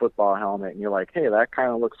vintage football helmet and you're like, hey, that kind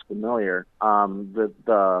of looks familiar,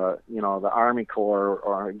 the Army Corps,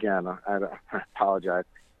 or again, I apologize.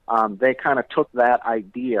 they kind of took that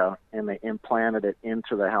idea and they implanted it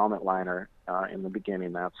into the helmet liner in the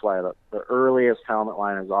beginning. That's why the earliest helmet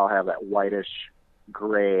liners all have that whitish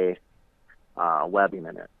gray webbing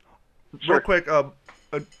in it. Real quick,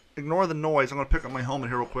 ignore the noise. I'm going to pick up my helmet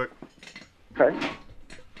here real quick. Okay.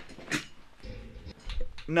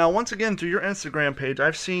 Now, once again, through your Instagram page,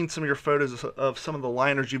 I've seen some of your photos of some of the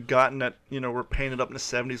liners you've gotten that, were painted up in the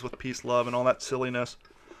 70s with peace, love, and all that silliness.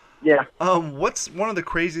 Yeah. What's one of the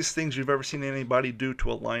craziest things you've ever seen anybody do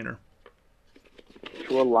to a liner?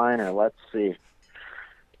 To a liner, let's see.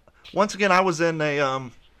 Once again, I was in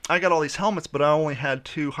I got all these helmets, but I only had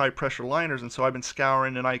 2 high-pressure liners, and so I've been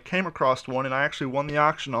scouring, and I came across one, and I actually won the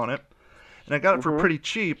auction on it, and I got it for pretty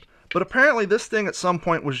cheap. But apparently this thing at some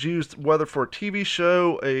point was used, whether for a TV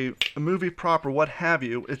show, a movie prop, or what have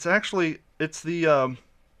you. It's the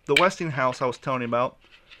Westinghouse I was telling you about.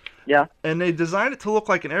 Yeah. And they designed it to look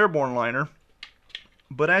like an airborne liner.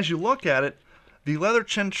 But as you look at it, the leather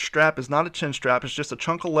chin strap is not a chin strap. It's just a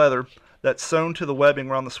chunk of leather that's sewn to the webbing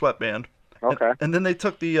around the sweatband. Okay. And then they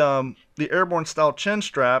took the airborne style chin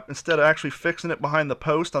strap, instead of actually fixing it behind the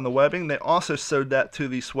post on the webbing, they also sewed that to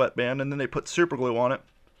the sweatband, and then they put super glue on it.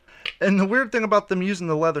 And the weird thing about them using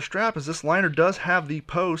the leather strap is this liner does have the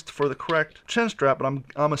post for the correct chin strap, but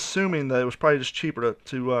I'm assuming that it was probably just cheaper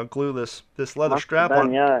to glue this leather strap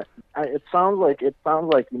on. Yeah, it sounds like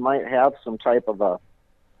you might have some type of a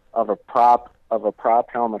prop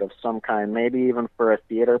helmet of some kind, maybe even for a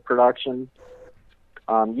theater production.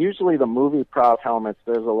 Usually the movie prop helmets,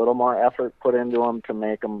 there's a little more effort put into them to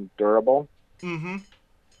make them durable. Mm-hmm.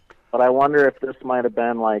 But I wonder if this might have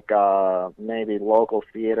been like maybe local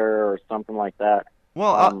theater or something like that.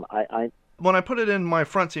 Well, when I put it in my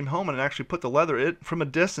front seam helmet and actually put the leather, from a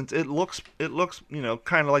distance, it looks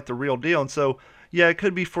kind of like the real deal. And so, yeah, it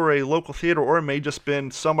could be for a local theater, or it may just been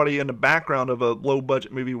somebody in the background of a low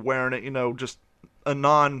budget movie wearing it. Just a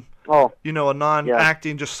non-acting,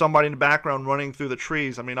 just somebody in the background running through the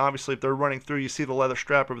trees. I mean, obviously, if they're running through, you see the leather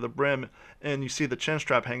strap over the brim, and you see the chin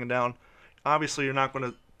strap hanging down. Obviously, you're not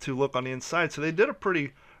going to look on the inside. So they did a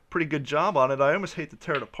pretty good job on it. I almost hate to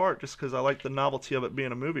tear it apart just because I like the novelty of it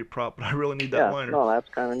being a movie prop, but I really need that liner. No, that's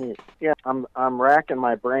kind of neat. Yeah, I'm racking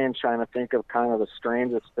my brain trying to think of kind of the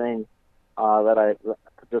strangest thing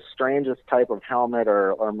the strangest type of helmet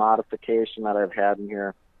or modification that I've had in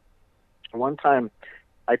here. One time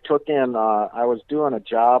I took in, I was doing a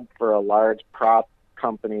job for a large prop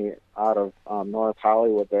company out of North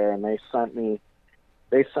Hollywood there, and they sent me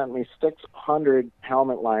 600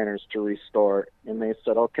 helmet liners to restore, and they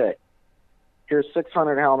said, okay, here's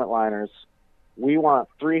 600 helmet liners. We want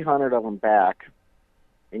 300 of them back,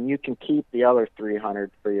 and you can keep the other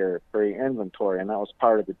 300 for your inventory. And that was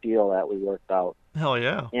part of the deal that we worked out. Hell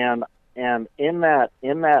yeah! And in that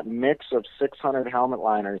mix of 600 helmet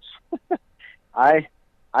liners, I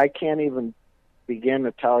can't even begin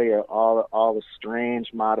to tell you all the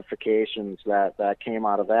strange modifications that came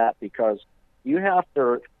out of that, because you have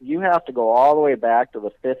to go all the way back to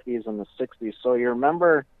the 50s and the 60s. So you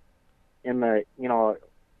remember in the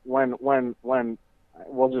when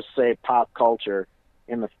we'll just say pop culture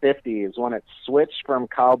in the 50s, when it switched from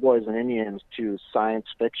cowboys and Indians to science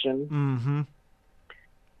fiction. Mm-hmm.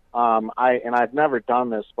 I've never done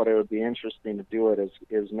this, but it would be interesting to do it.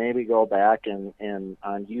 Is maybe go back and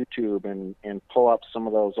on YouTube and pull up some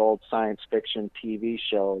of those old science fiction TV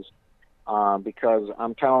shows, because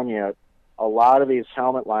I'm telling you, a lot of these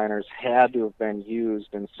helmet liners had to have been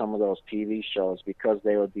used in some of those TV shows, because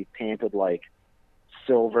they would be painted like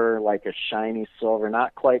silver, like a shiny silver,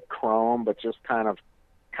 not quite chrome, but just kind of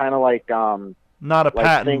like not a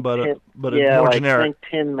patent, but a more generic. Think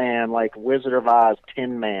Tin Man, like Wizard of Oz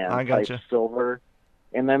Tin Man type silver.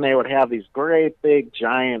 And then they would have these great big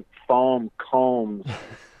giant foam combs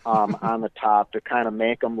on the top to kind of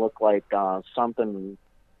make them look like something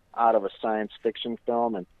out of a science fiction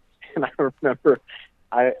film. And I remember,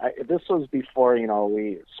 this was before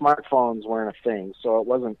smartphones weren't a thing, so it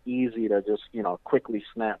wasn't easy to just quickly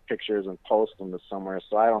snap pictures and post them to somewhere.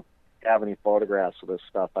 So I don't have any photographs of this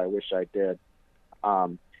stuff. I wish I did.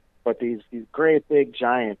 But these great big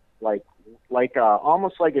giant, like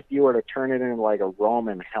almost like if you were to turn it into like a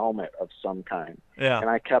Roman helmet of some kind. Yeah. And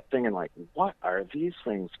I kept thinking, like, what are these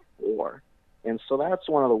things for? And so that's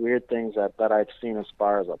one of the weird things that I've seen as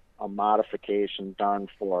far as a modification done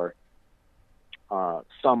for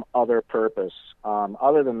some other purpose.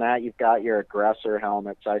 Other than that, you've got your aggressor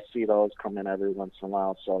helmets. I see those come in every once in a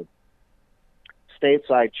while. So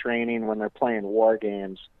stateside training, when they're playing war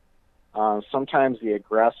games, sometimes the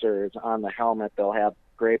aggressors on the helmet, they'll have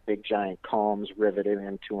great big giant combs riveted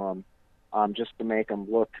into them, just to make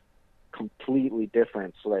them look completely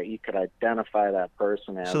different so that you could identify that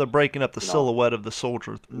person as. So they're breaking up the silhouette of the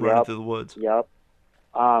soldier running through the woods. Yep.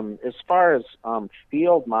 As far as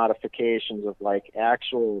field modifications of like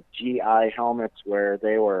actual GI helmets where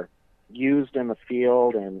they were used in the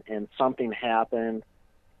field and something happened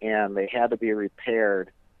and they had to be repaired.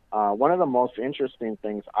 One of the most interesting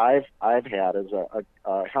things I've had is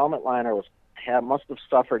a helmet liner must have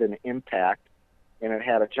suffered an impact, and it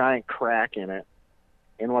had a giant crack in it.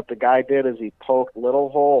 And what the guy did is he poked little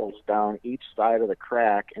holes down each side of the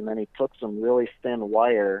crack, and then he took some really thin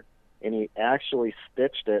wire and he actually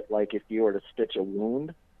stitched it like if you were to stitch a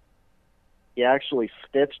wound. He actually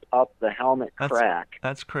stitched up the helmet crack.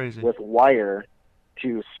 That's crazy. With wire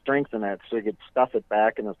to strengthen it so he could stuff it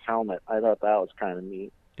back in his helmet. I thought that was kind of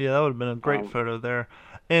neat. Yeah, that would have been a great photo there.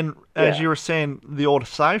 And as you were saying, the old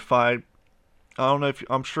sci-fi, I don't know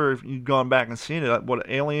I'm sure if you've gone back and seen it, what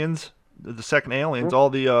Aliens, the second Aliens, all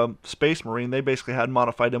the Space Marine, they basically had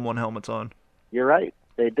modified M1 helmets on. You're right.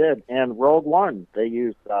 They did. And Rogue One, they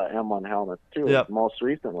used M1 helmets too, most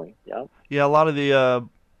recently. Yeah. Yeah, some of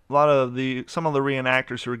the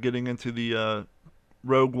reenactors who are getting into the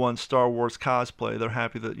Rogue One Star Wars cosplay, they're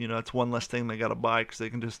happy that, it's one less thing they got to buy because they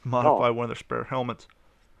can just modify one of their spare helmets.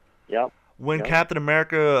 Yep. When Captain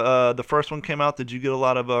America, the first one came out, did you get a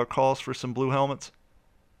lot of calls for some blue helmets?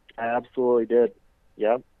 I absolutely did.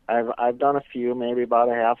 Yep. I've done a few, maybe about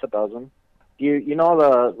a half a dozen. You know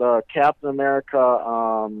the Captain America,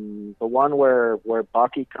 the one where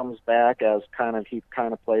Bucky comes back as he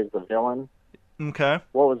plays the villain. Okay.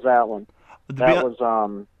 What was that one?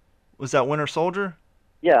 Was that Winter Soldier?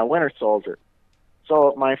 Yeah, Winter Soldier.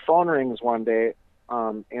 So my phone rings one day,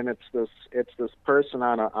 and it's this person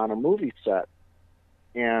on a movie set,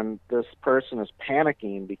 and this person is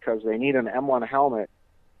panicking because they need an M1 helmet.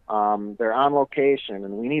 They're on location,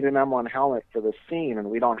 and we need an M1 helmet for the scene, and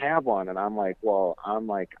we don't have one. And I'm like,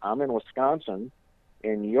 I'm in Wisconsin,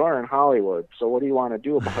 and you're in Hollywood. So what do you want to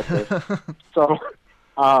do about this? So,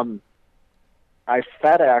 I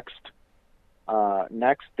FedExed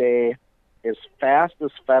next day, as fast as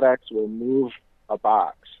FedEx will move a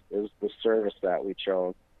box is the service that we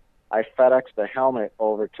chose. I FedExed the helmet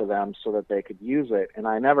over to them so that they could use it, and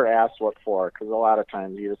I never asked what for, because a lot of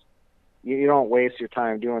times you don't waste your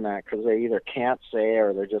time doing that because they either can't say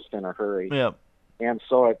or they're just in a hurry. Yeah. And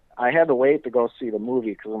so I had to wait to go see the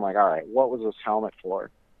movie because I'm like, all right, what was this helmet for?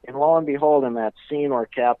 And lo and behold, in that scene where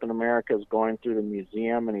Captain America is going through the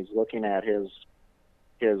museum and he's looking at his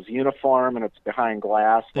uniform and it's behind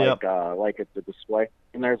glass like it's a display,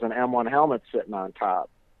 and there's an M1 helmet sitting on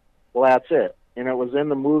top. Well, that's it. And it was in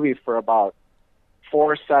the movie for about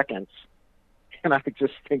 4 seconds. And I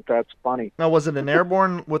just think that's funny. Now, was it an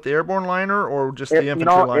airborne with the airborne liner or just the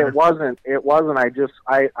infantry liner? It wasn't.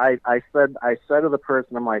 I said to the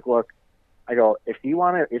person, I'm like, look, I go, if you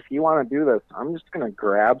want to do this, I'm just going to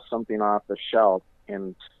grab something off the shelf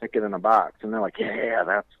and stick it in a box. And they're like,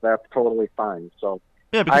 yeah, that's totally fine. So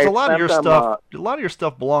yeah, because a lot of your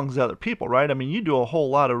stuff belongs to other people, right? I mean, you do a whole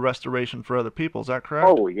lot of restoration for other people. Is that correct?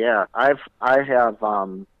 Oh yeah, I have.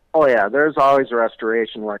 Oh yeah, there's always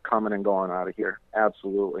restoration work coming and going out of here.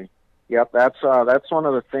 Absolutely. Yep, that's one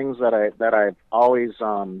of the things that I've always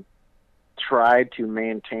tried to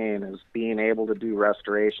maintain is being able to do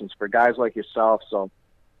restorations for guys like yourself. So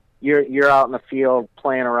you're out in the field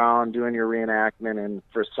playing around doing your reenactment, and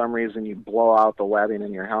for some reason you blow out the webbing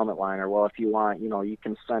in your helmet liner. Well, if you want, you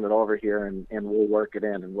can send it over here and we'll work it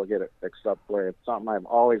in and we'll get it fixed up for you. It's something I've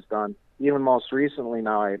always done. Even most recently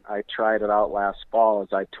now, I tried it out last fall. As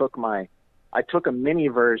I took a mini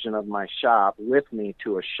version of my shop with me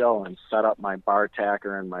to a show and set up my bar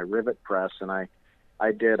tacker and my rivet press, and I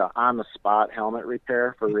did a on-the-spot helmet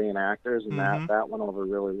repair for reenactors, and that went over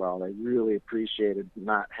really well. They really appreciated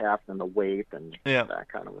not having to wait and that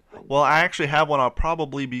kind of a thing. Well, I actually have one I'll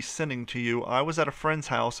probably be sending to you. I was at a friend's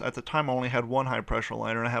house. At the time, I only had one high-pressure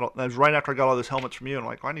liner, and that was right after I got all those helmets from you, and I'm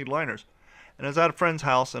like, I need liners. And I was at a friend's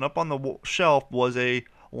house, and up on the shelf was a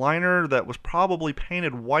liner that was probably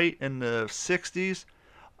painted white in the 60s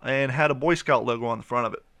and had a Boy Scout logo on the front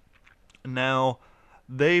of it. Now,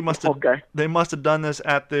 they must have done this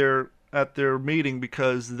at their meeting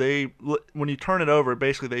because when you turn it over,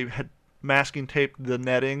 basically they had masking taped the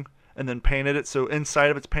netting and then painted it. So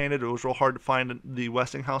inside of it's painted. It was real hard to find the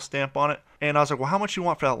Westinghouse stamp on it. And I was like, well, how much you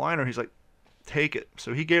want for that liner? He's like, take it.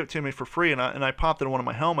 So he gave it to me for free, and I popped it in one of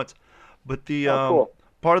my helmets. But the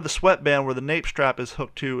part of the sweatband where the nape strap is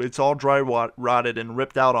hooked to, it's all dry rotted and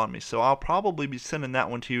ripped out on me. So I'll probably be sending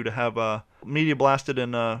that one to you to have media blasted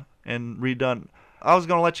and redone. I was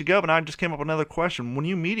going to let you go, but I just came up with another question. When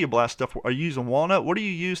you media blast stuff, are you using walnut? What do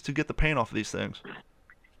you use to get the paint off of these things?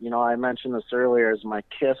 I mentioned this earlier, is my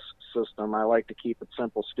KISS system. I like to keep it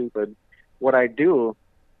simple, stupid. What I do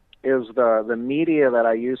is the media that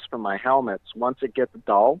I use for my helmets, once it gets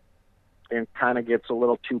dull and kind of gets a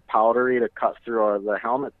little too powdery to cut through the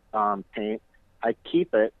helmet paint, I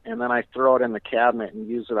keep it, and then I throw it in the cabinet and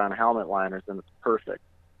use it on helmet liners, and it's perfect.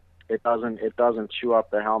 It doesn't chew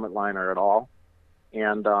up the helmet liner at all.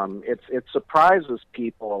 And it surprises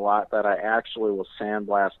people a lot that I actually will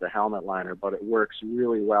sandblast the helmet liner, but it works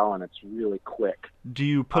really well and it's really quick. Do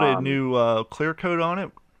you put a new clear coat on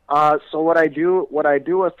it? So what I do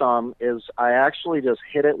with them is I actually just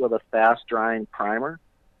hit it with a fast drying primer,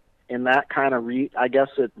 and that kind of I guess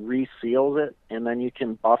it reseals it, and then you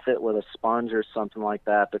can buff it with a sponge or something like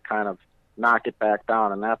that to kind of knock it back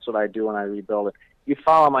down, and that's what I do when I rebuild it. You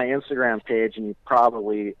follow my Instagram page, and you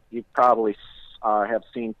probably have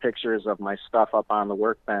seen pictures of my stuff up on the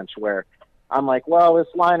workbench where I'm like, well, this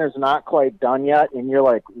liner's not quite done yet, and you're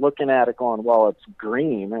like looking at it going, well, it's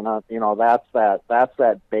green, and that's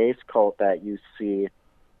that base coat that you see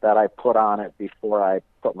that I put on it before I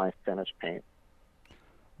put my finish paint.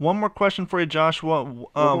 One more question for you, Joshua.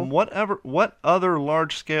 What other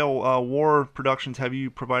large-scale war productions have you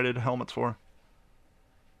provided helmets for?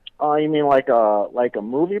 You mean like a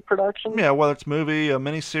movie production? Yeah, whether it's movie, a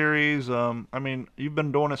miniseries. I mean, you've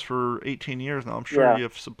been doing this for 18 years now. I'm sure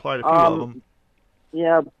you've supplied a few of them.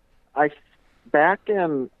 Yeah, back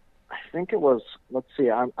in, I think it was, let's see,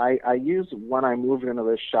 I used when I moved into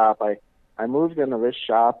this shop. I moved into this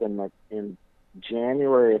shop in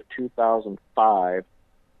January of 2005,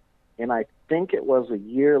 and I think it was a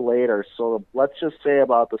year later. So let's just say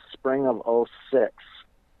about the spring of 2006.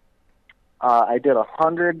 I did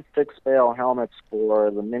 100 fixed bale helmets for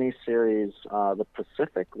the miniseries The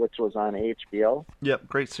Pacific, which was on HBO. Yep,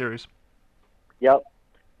 great series. Yep.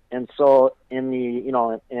 And so and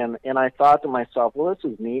I thought to myself, well, this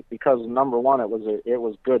is neat because number one, it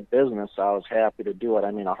was good business. I was happy to do it. I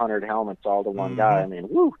mean, 100 helmets all to one guy. I mean,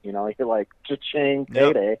 woo, you're like cha-ching,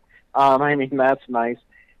 payday. Yep. I mean, that's nice.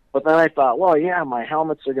 But then I thought, well, yeah, my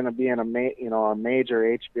helmets are going to be in a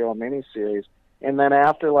major HBO miniseries. And then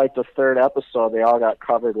after like the third episode, they all got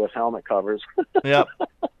covered with helmet covers. Yep.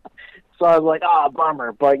 So I was like,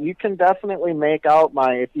 bummer. But you can definitely make out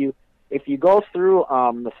if you go through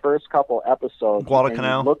the first couple episodes and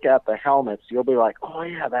you look at the helmets, you'll be like, oh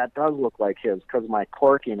yeah, that does look like his, because my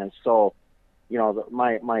corking is so,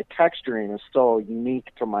 my texturing is so unique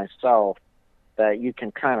to myself that you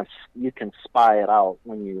can spy it out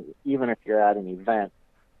even if you're at an event.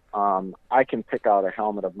 I can pick out a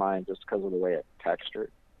helmet of mine just because of the way it's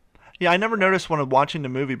textured. Yeah, I never noticed when I was watching the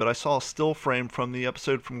movie, but I saw a still frame from the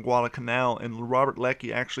episode from Guadalcanal, and Robert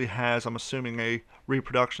Leckie actually has, I'm assuming, a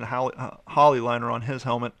reproduction Holly liner on his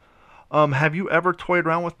helmet. Have you ever toyed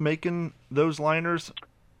around with making those liners,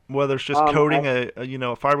 whether it's just coating a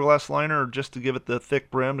fiberglass liner or just to give it the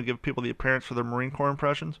thick brim to give people the appearance for their Marine Corps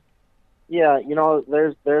impressions? Yeah,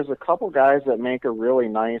 there's a couple guys that make a really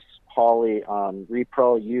nice Holly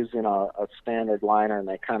repro using a standard liner, and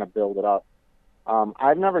they kind of build it up.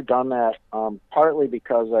 I've never done that, partly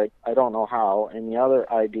because I don't know how, and the other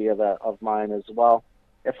idea of mine is, well,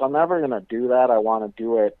 if I'm ever going to do that, I want to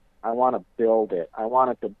build it. I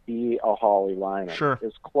want it to be a Holly liner. Sure.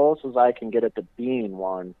 As close as I can get it to being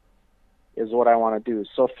one is what I want to do.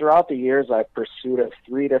 So throughout the years, I've pursued it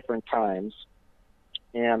 3 different times,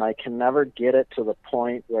 and I can never get it to the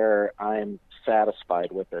point where I'm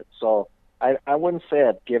satisfied with it. So I wouldn't say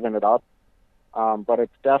I've given it up, but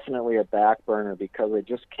it's definitely a back burner because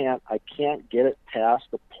I can't get it past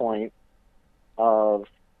the point of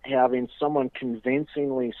having someone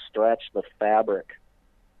convincingly stretch the fabric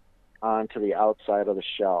onto the outside of the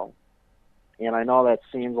shell. And I know that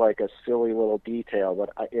seems like a silly little detail, but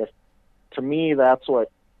to me, that's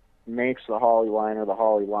what makes the Holly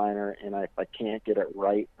liner, and if I can't get it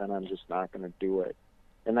right, then I'm just not going to do it.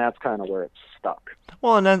 And that's kind of where it's stuck.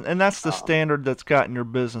 Well, and that's the standard that's gotten your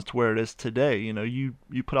business to where it is today. You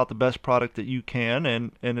put out the best product that you can,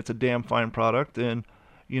 and it's a damn fine product, and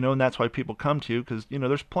and that's why people come to you, because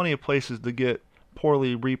there's plenty of places to get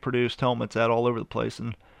poorly reproduced helmets at all over the place,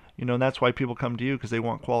 and and that's why people come to you, because they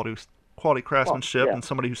want quality craftsmanship and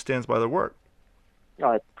somebody who stands by their work.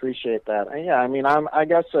 I appreciate that. Yeah, I mean, I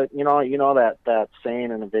guess that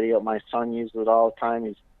saying in the video. My son uses it all the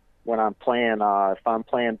time. When I'm playing, if I'm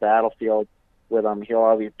playing Battlefield with him, he'll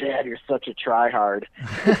always, "Dad, you're such a tryhard."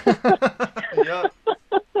 Yeah.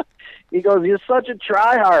 He goes, "You're such a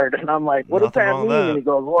tryhard," and I'm like, "What does that mean?" And he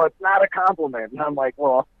goes, "Well, it's not a compliment." And I'm like,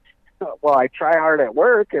 "Well, I try hard at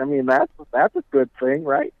work. I mean, that's a good thing,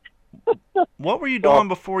 right?" What were you doing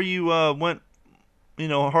before you went, a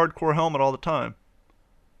hardcore helmet all the time?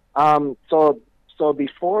 So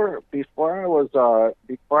before I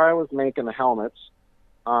was making the helmets,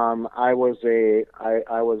 I was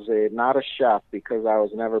not a chef because I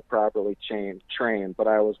was never properly trained, but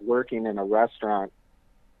I was working in a restaurant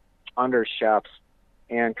under chefs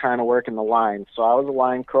and kind of working the line. So I was a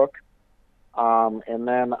line cook, and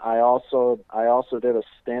then I also did a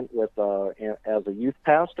stint with as a youth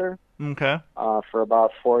pastor. Okay. For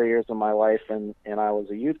about 4 years of my life, and I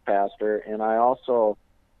was a youth pastor, and I also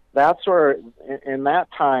that's where in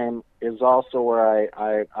that time is also where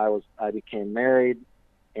I became married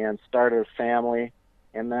and started a family,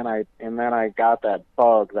 and then I got that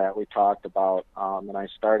bug that we talked about, and I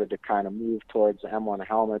started to kind of move towards M1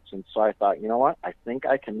 helmets, and so I thought, you know what, I think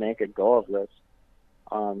I can make a go of this.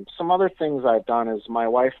 Some other things I've done is my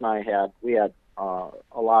wife and I had a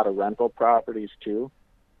lot of rental properties too,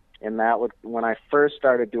 and when I first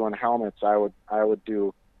started doing helmets, I would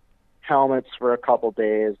do helmets for a couple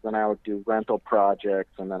days, then I would do rental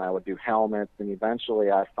projects, and then I would do helmets, and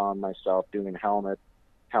eventually I found myself doing helmets,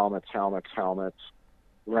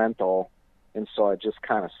 rental, and so I just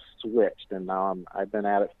kind of switched, and now I've been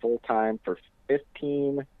at it full time for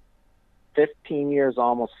 15 years,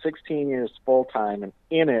 almost 16 years full time, and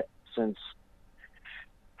in it since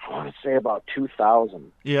I want to say about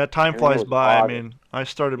 2000. Yeah, time flies by. August. I mean, I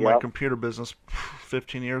started my computer business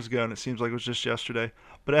 15 years ago, and it seems like it was just yesterday.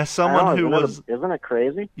 But as someone isn't it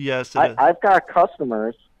crazy? Yes, it is. I've got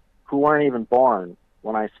customers who weren't even born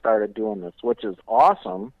when I started doing this, which is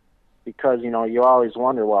awesome because, you know, you always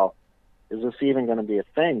wonder, well, is this even going to be a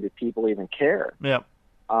thing? Do people even care? Yeah.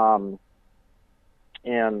 And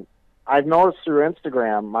I've noticed through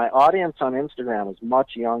Instagram, my audience on Instagram is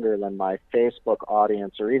much younger than my Facebook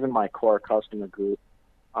audience or even my core customer group.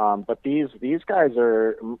 But these guys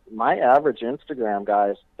are, my average Instagram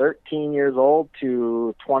guys, 13 years old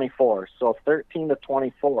to 24. So 13 to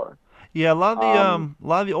 24. Yeah, a lot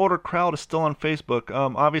of the older crowd is still on Facebook.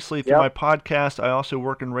 Obviously, through my podcast, I also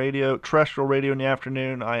work in radio, terrestrial radio in the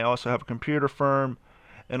afternoon. I also have a computer firm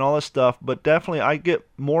and all this stuff. But definitely, I get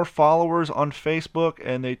more followers on Facebook,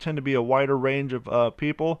 and they tend to be a wider range of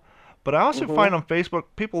people. But I also find on Facebook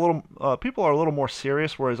people are a little more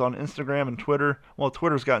serious, whereas on Instagram and Twitter, well,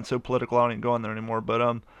 Twitter's gotten so political I don't even go on there anymore. But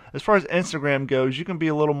as far as Instagram goes, you can be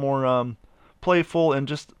a little more playful, and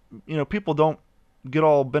just, you know, people don't get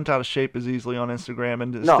all bent out of shape as easily on Instagram,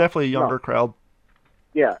 and it's definitely a younger crowd.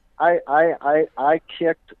 Yeah, I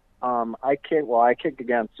kicked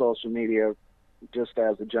against social media just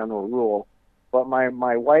as a general rule, but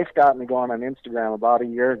my wife got me going on Instagram about a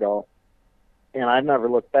year ago, and I never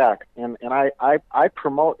looked back. And I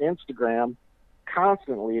promote Instagram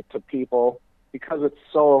constantly to people because it's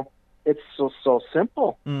so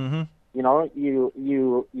simple. Mm-hmm. You know,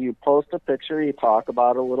 you post a picture, you talk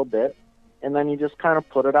about it a little bit, and then you just kind of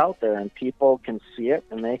put it out there, and people can see it,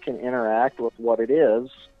 and they can interact with what it is,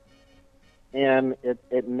 and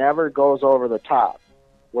it never goes over the top.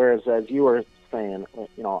 Whereas, as you were saying,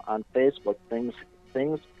 you know, on Facebook, things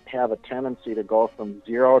have a tendency to go from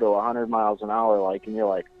 0 to 100 miles an hour, and you're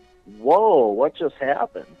like, whoa, what just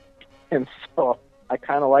happened? And so I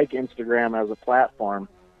kind of like Instagram as a platform.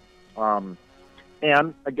 And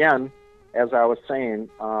again, as I was saying,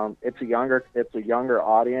 it's a younger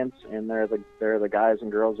audience, and they're the guys and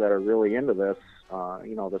girls that are really into this,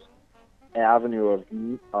 you know, this avenue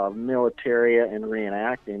of military and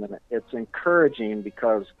reenacting, and it's encouraging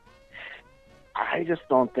because I just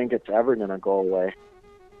don't think it's ever going to go away.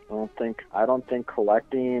 I don't think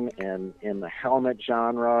collecting and in the helmet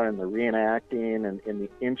genre and the reenacting and in the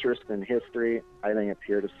interest in history, I think it's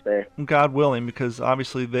here to stay. God willing, because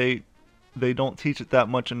obviously they don't teach it that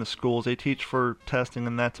much in the schools. They teach for testing,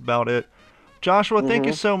 and that's about it. Joshua, thank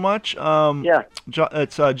you so much. It's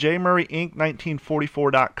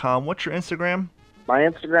jmurrayinc1944.com. What's your Instagram? My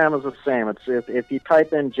Instagram is the same. It's if you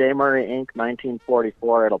type in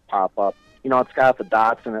jmurrayinc1944, it'll pop up. You know, it's got the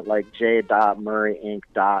dots in it, like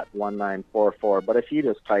j.murrayinc.1944. But if you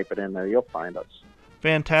just type it in there, you'll find us.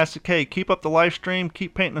 Fantastic. Hey, keep up the live stream.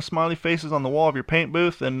 Keep painting the smiley faces on the wall of your paint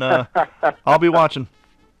booth, and I'll be watching.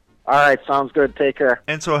 All right, sounds good. Take care.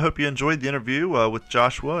 And so I hope you enjoyed the interview with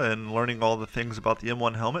Joshua and learning all the things about the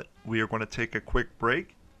M1 helmet. We are going to take a quick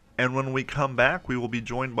break, and when we come back, we will be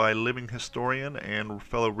joined by living historian and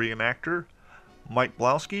fellow reenactor Mike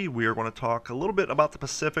Blowski. We are going to talk a little bit about the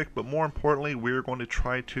Pacific, but more importantly, we are going to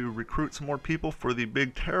try to recruit some more people for the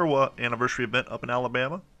big Tarawa anniversary event up in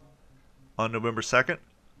Alabama on November 2nd.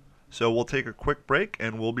 So we'll take a quick break,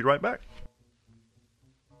 and we'll be right back.